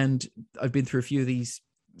 And I've been through a few of these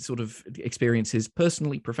sort of experiences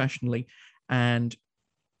personally, professionally, and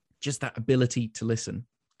just that ability to listen.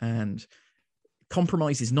 And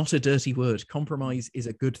compromise is not a dirty word. Compromise is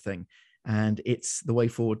a good thing. And it's the way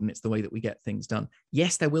forward, and it's the way that we get things done.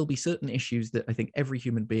 Yes, there will be certain issues that I think every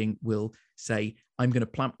human being will say, I'm going to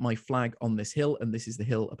plant my flag on this hill, and this is the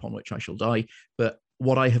hill upon which I shall die. But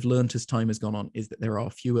what I have learned as time has gone on is that there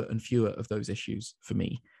are fewer and fewer of those issues for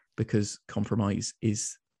me, because compromise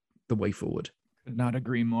is the way forward. Could not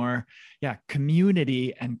agree more. Yeah,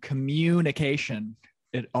 community and communication.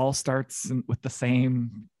 It all starts with the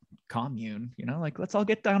same commune, like let's all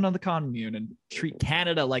get down on the commune and treat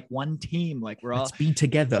Canada like one team, like let's be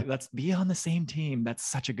together, let's be on the same team. That's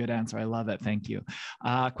such a good answer. I love it. Thank you.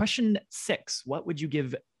 Question 6, what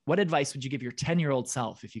advice would you give your 10-year-old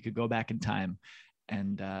self if you could go back in time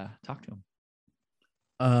and talk to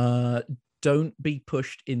him? Don't be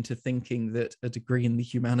pushed into thinking that a degree in the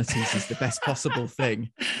humanities is the best possible thing.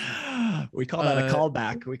 We call that a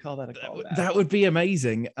callback. That would be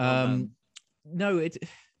amazing. No,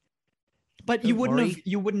 but you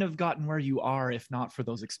wouldn't have gotten where you are if not for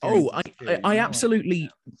those experiences. I absolutely.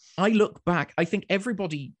 I look back. I think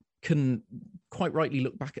everybody can quite rightly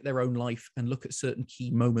look back at their own life and look at certain key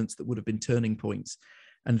moments that would have been turning points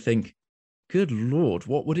and think, good Lord,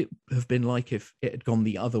 what would it have been like if it had gone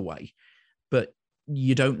the other way? But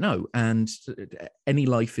you don't know. And any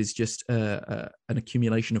life is just an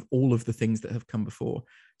accumulation of all of the things that have come before.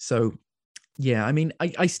 So, yeah, I mean,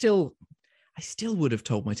 I still would have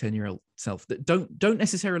told my 10-year-old self that don't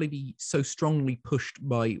necessarily be so strongly pushed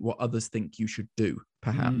by what others think you should do,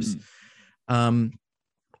 perhaps.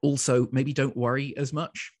 Also, maybe don't worry as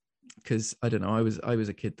much, because I don't know, I was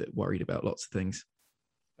a kid that worried about lots of things.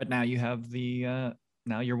 But now you have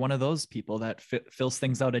now you're one of those people that fills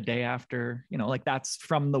things out a day after, like that's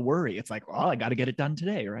from the worry. It's like, well, I got to get it done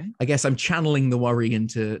today, right? I guess I'm channeling the worry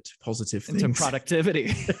into positive things. Into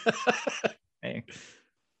productivity. Hey,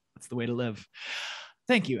 that's the way to live.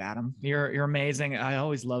 Thank you, Adam. You're amazing. I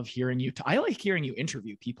always love hearing you. I like hearing you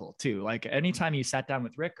interview people too. Like anytime you sat down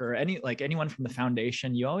with Rick or anyone from the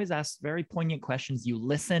foundation, you always ask very poignant questions. You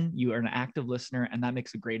listen. You are an active listener, and that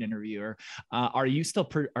makes a great interviewer. Are you still?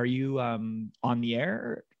 Are you on the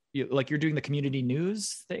air? You're doing the community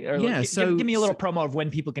news thing? Or yeah. give me a little promo of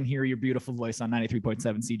when people can hear your beautiful voice on 93.7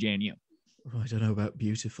 CJNU. I don't know about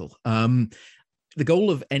beautiful. The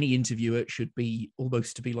goal of any interviewer should be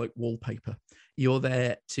almost to be like wallpaper. You're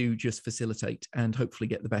there to just facilitate and hopefully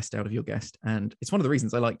get the best out of your guest. And it's one of the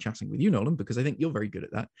reasons I like chatting with you, Nolan, because I think you're very good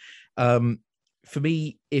at that. For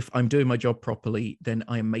me, if I'm doing my job properly, then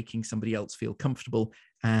I am making somebody else feel comfortable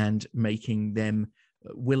and making them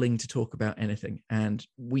willing to talk about anything. And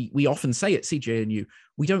we often say at CJNU,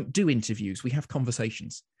 we don't do interviews, we have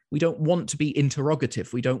conversations. We don't want to be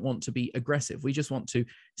interrogative. We don't want to be aggressive. We just want to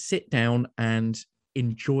sit down and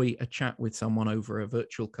enjoy a chat with someone over a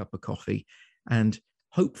virtual cup of coffee. And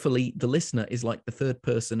hopefully the listener is like the third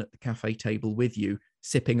person at the cafe table with you,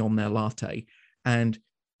 sipping on their latte. And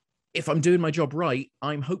if I'm doing my job right,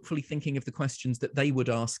 I'm hopefully thinking of the questions that they would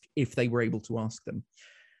ask if they were able to ask them.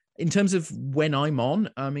 In terms of when I'm on,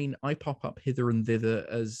 I mean, I pop up hither and thither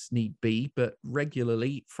as need be, but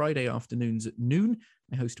regularly Friday afternoons at noon,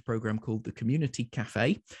 I host a program called the Community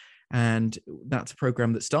Cafe. And that's a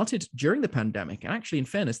program that started during the pandemic. And actually, in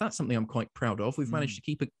fairness, that's something I'm quite proud of. We've managed to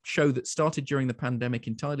keep a show that started during the pandemic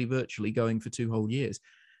entirely virtually going for 2 whole years.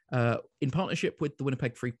 In partnership with the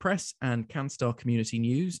Winnipeg Free Press and CanStar Community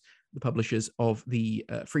News, the publishers of the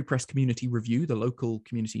Free Press Community Review, the local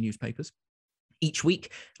community newspapers. Each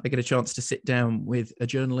week, I get a chance to sit down with a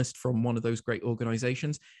journalist from one of those great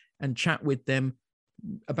organizations and chat with them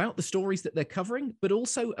about the stories that they're covering, but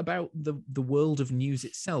also about the world of news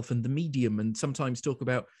itself and the medium, and sometimes talk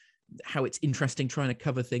about how it's interesting trying to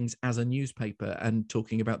cover things as a newspaper and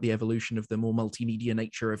talking about the evolution of the more multimedia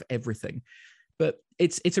nature of everything. But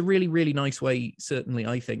it's a really, really nice way, certainly,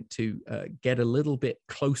 I think, to get a little bit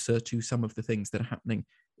closer to some of the things that are happening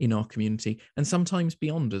in our community and sometimes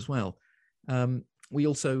beyond as well. We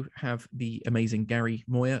also have the amazing Gary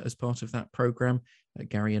Moyer as part of that program.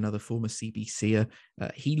 Gary, another former CBCer,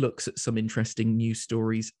 he looks at some interesting news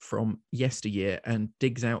stories from yesteryear and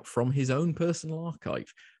digs out from his own personal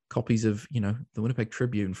archive copies of, the Winnipeg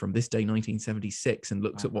Tribune from this day, 1976, and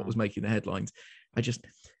looks at what was making the headlines.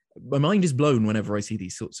 My mind is blown whenever I see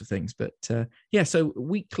these sorts of things. But so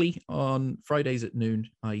weekly on Fridays at noon,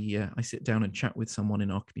 I sit down and chat with someone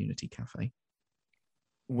in our community cafe.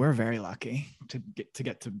 We're very lucky to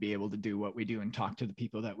get to be able to do what we do and talk to the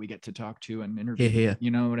people that we get to talk to and interview. Here. You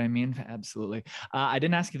know what I mean? Absolutely. I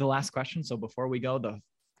didn't ask you the last question. So before we go, the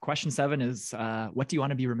question 7 is, what do you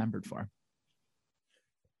want to be remembered for?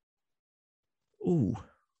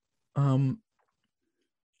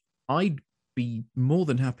 I'd be more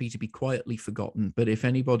than happy to be quietly forgotten. But if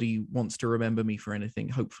anybody wants to remember me for anything,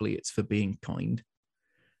 hopefully it's for being kind.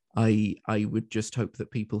 I would just hope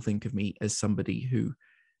that people think of me as somebody who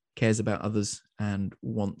cares about others and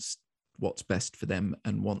wants what's best for them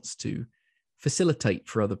and wants to facilitate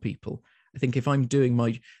for other people. I think if I'm doing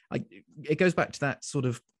it goes back to that sort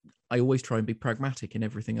of, I always try and be pragmatic in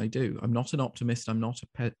everything I do. I'm not an optimist. I'm not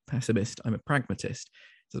a pessimist. I'm a pragmatist.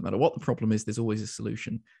 It doesn't matter what the problem is, there's always a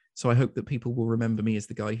solution. So I hope that people will remember me as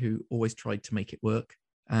the guy who always tried to make it work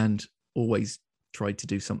and always tried to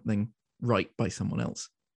do something right by someone else.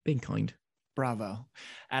 Being kind. Bravo.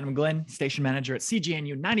 Adam Glynn, station manager at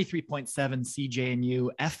CJNU 93.7 CJNU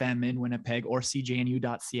FM in Winnipeg, or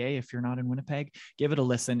cjnu.ca if you're not in Winnipeg. Give it a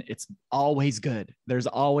listen. It's always good. There's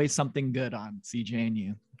always something good on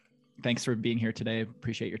CJNU. Thanks for being here today.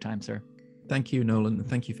 Appreciate your time, sir. Thank you, Nolan, and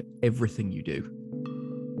thank you for everything you do.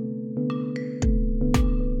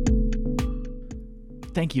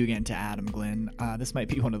 Thank you again to Adam Glynn. This might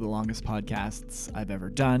be one of the longest podcasts I've ever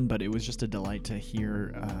done, but it was just a delight to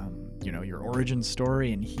hear, your origin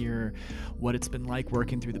story and hear what it's been like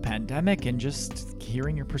working through the pandemic and just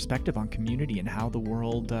hearing your perspective on community and how the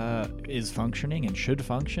world is functioning and should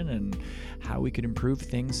function and how we could improve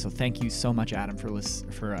things. So thank you so much, Adam,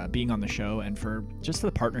 for being on the show and for just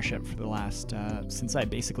the partnership for the last, since I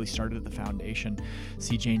basically started the foundation.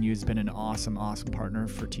 CJNU has been an awesome partner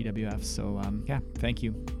for TWF. So thank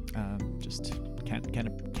you. Just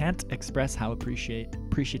can't express how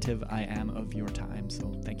appreciative I am of your time.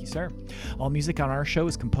 So thank you, sir. All music on our show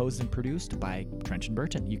is composed and produced by Trenton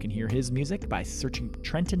Burton. You can hear his music by searching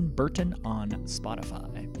Trenton Burton on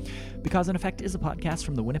Spotify. Because in Effect is a podcast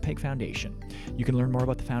from the Winnipeg Foundation. You can learn more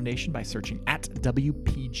about the foundation by searching at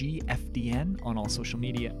WPGFDN on all social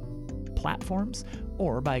media platforms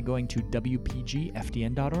or by going to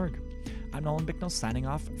WPGFDN.org. I'm Nolan Bicknell signing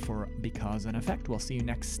off for Because in Effect. We'll see you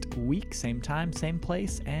next week, same time, same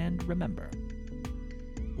place, and remember,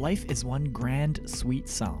 life is one grand, sweet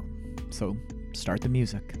song. So start the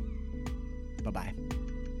music. Bye-bye.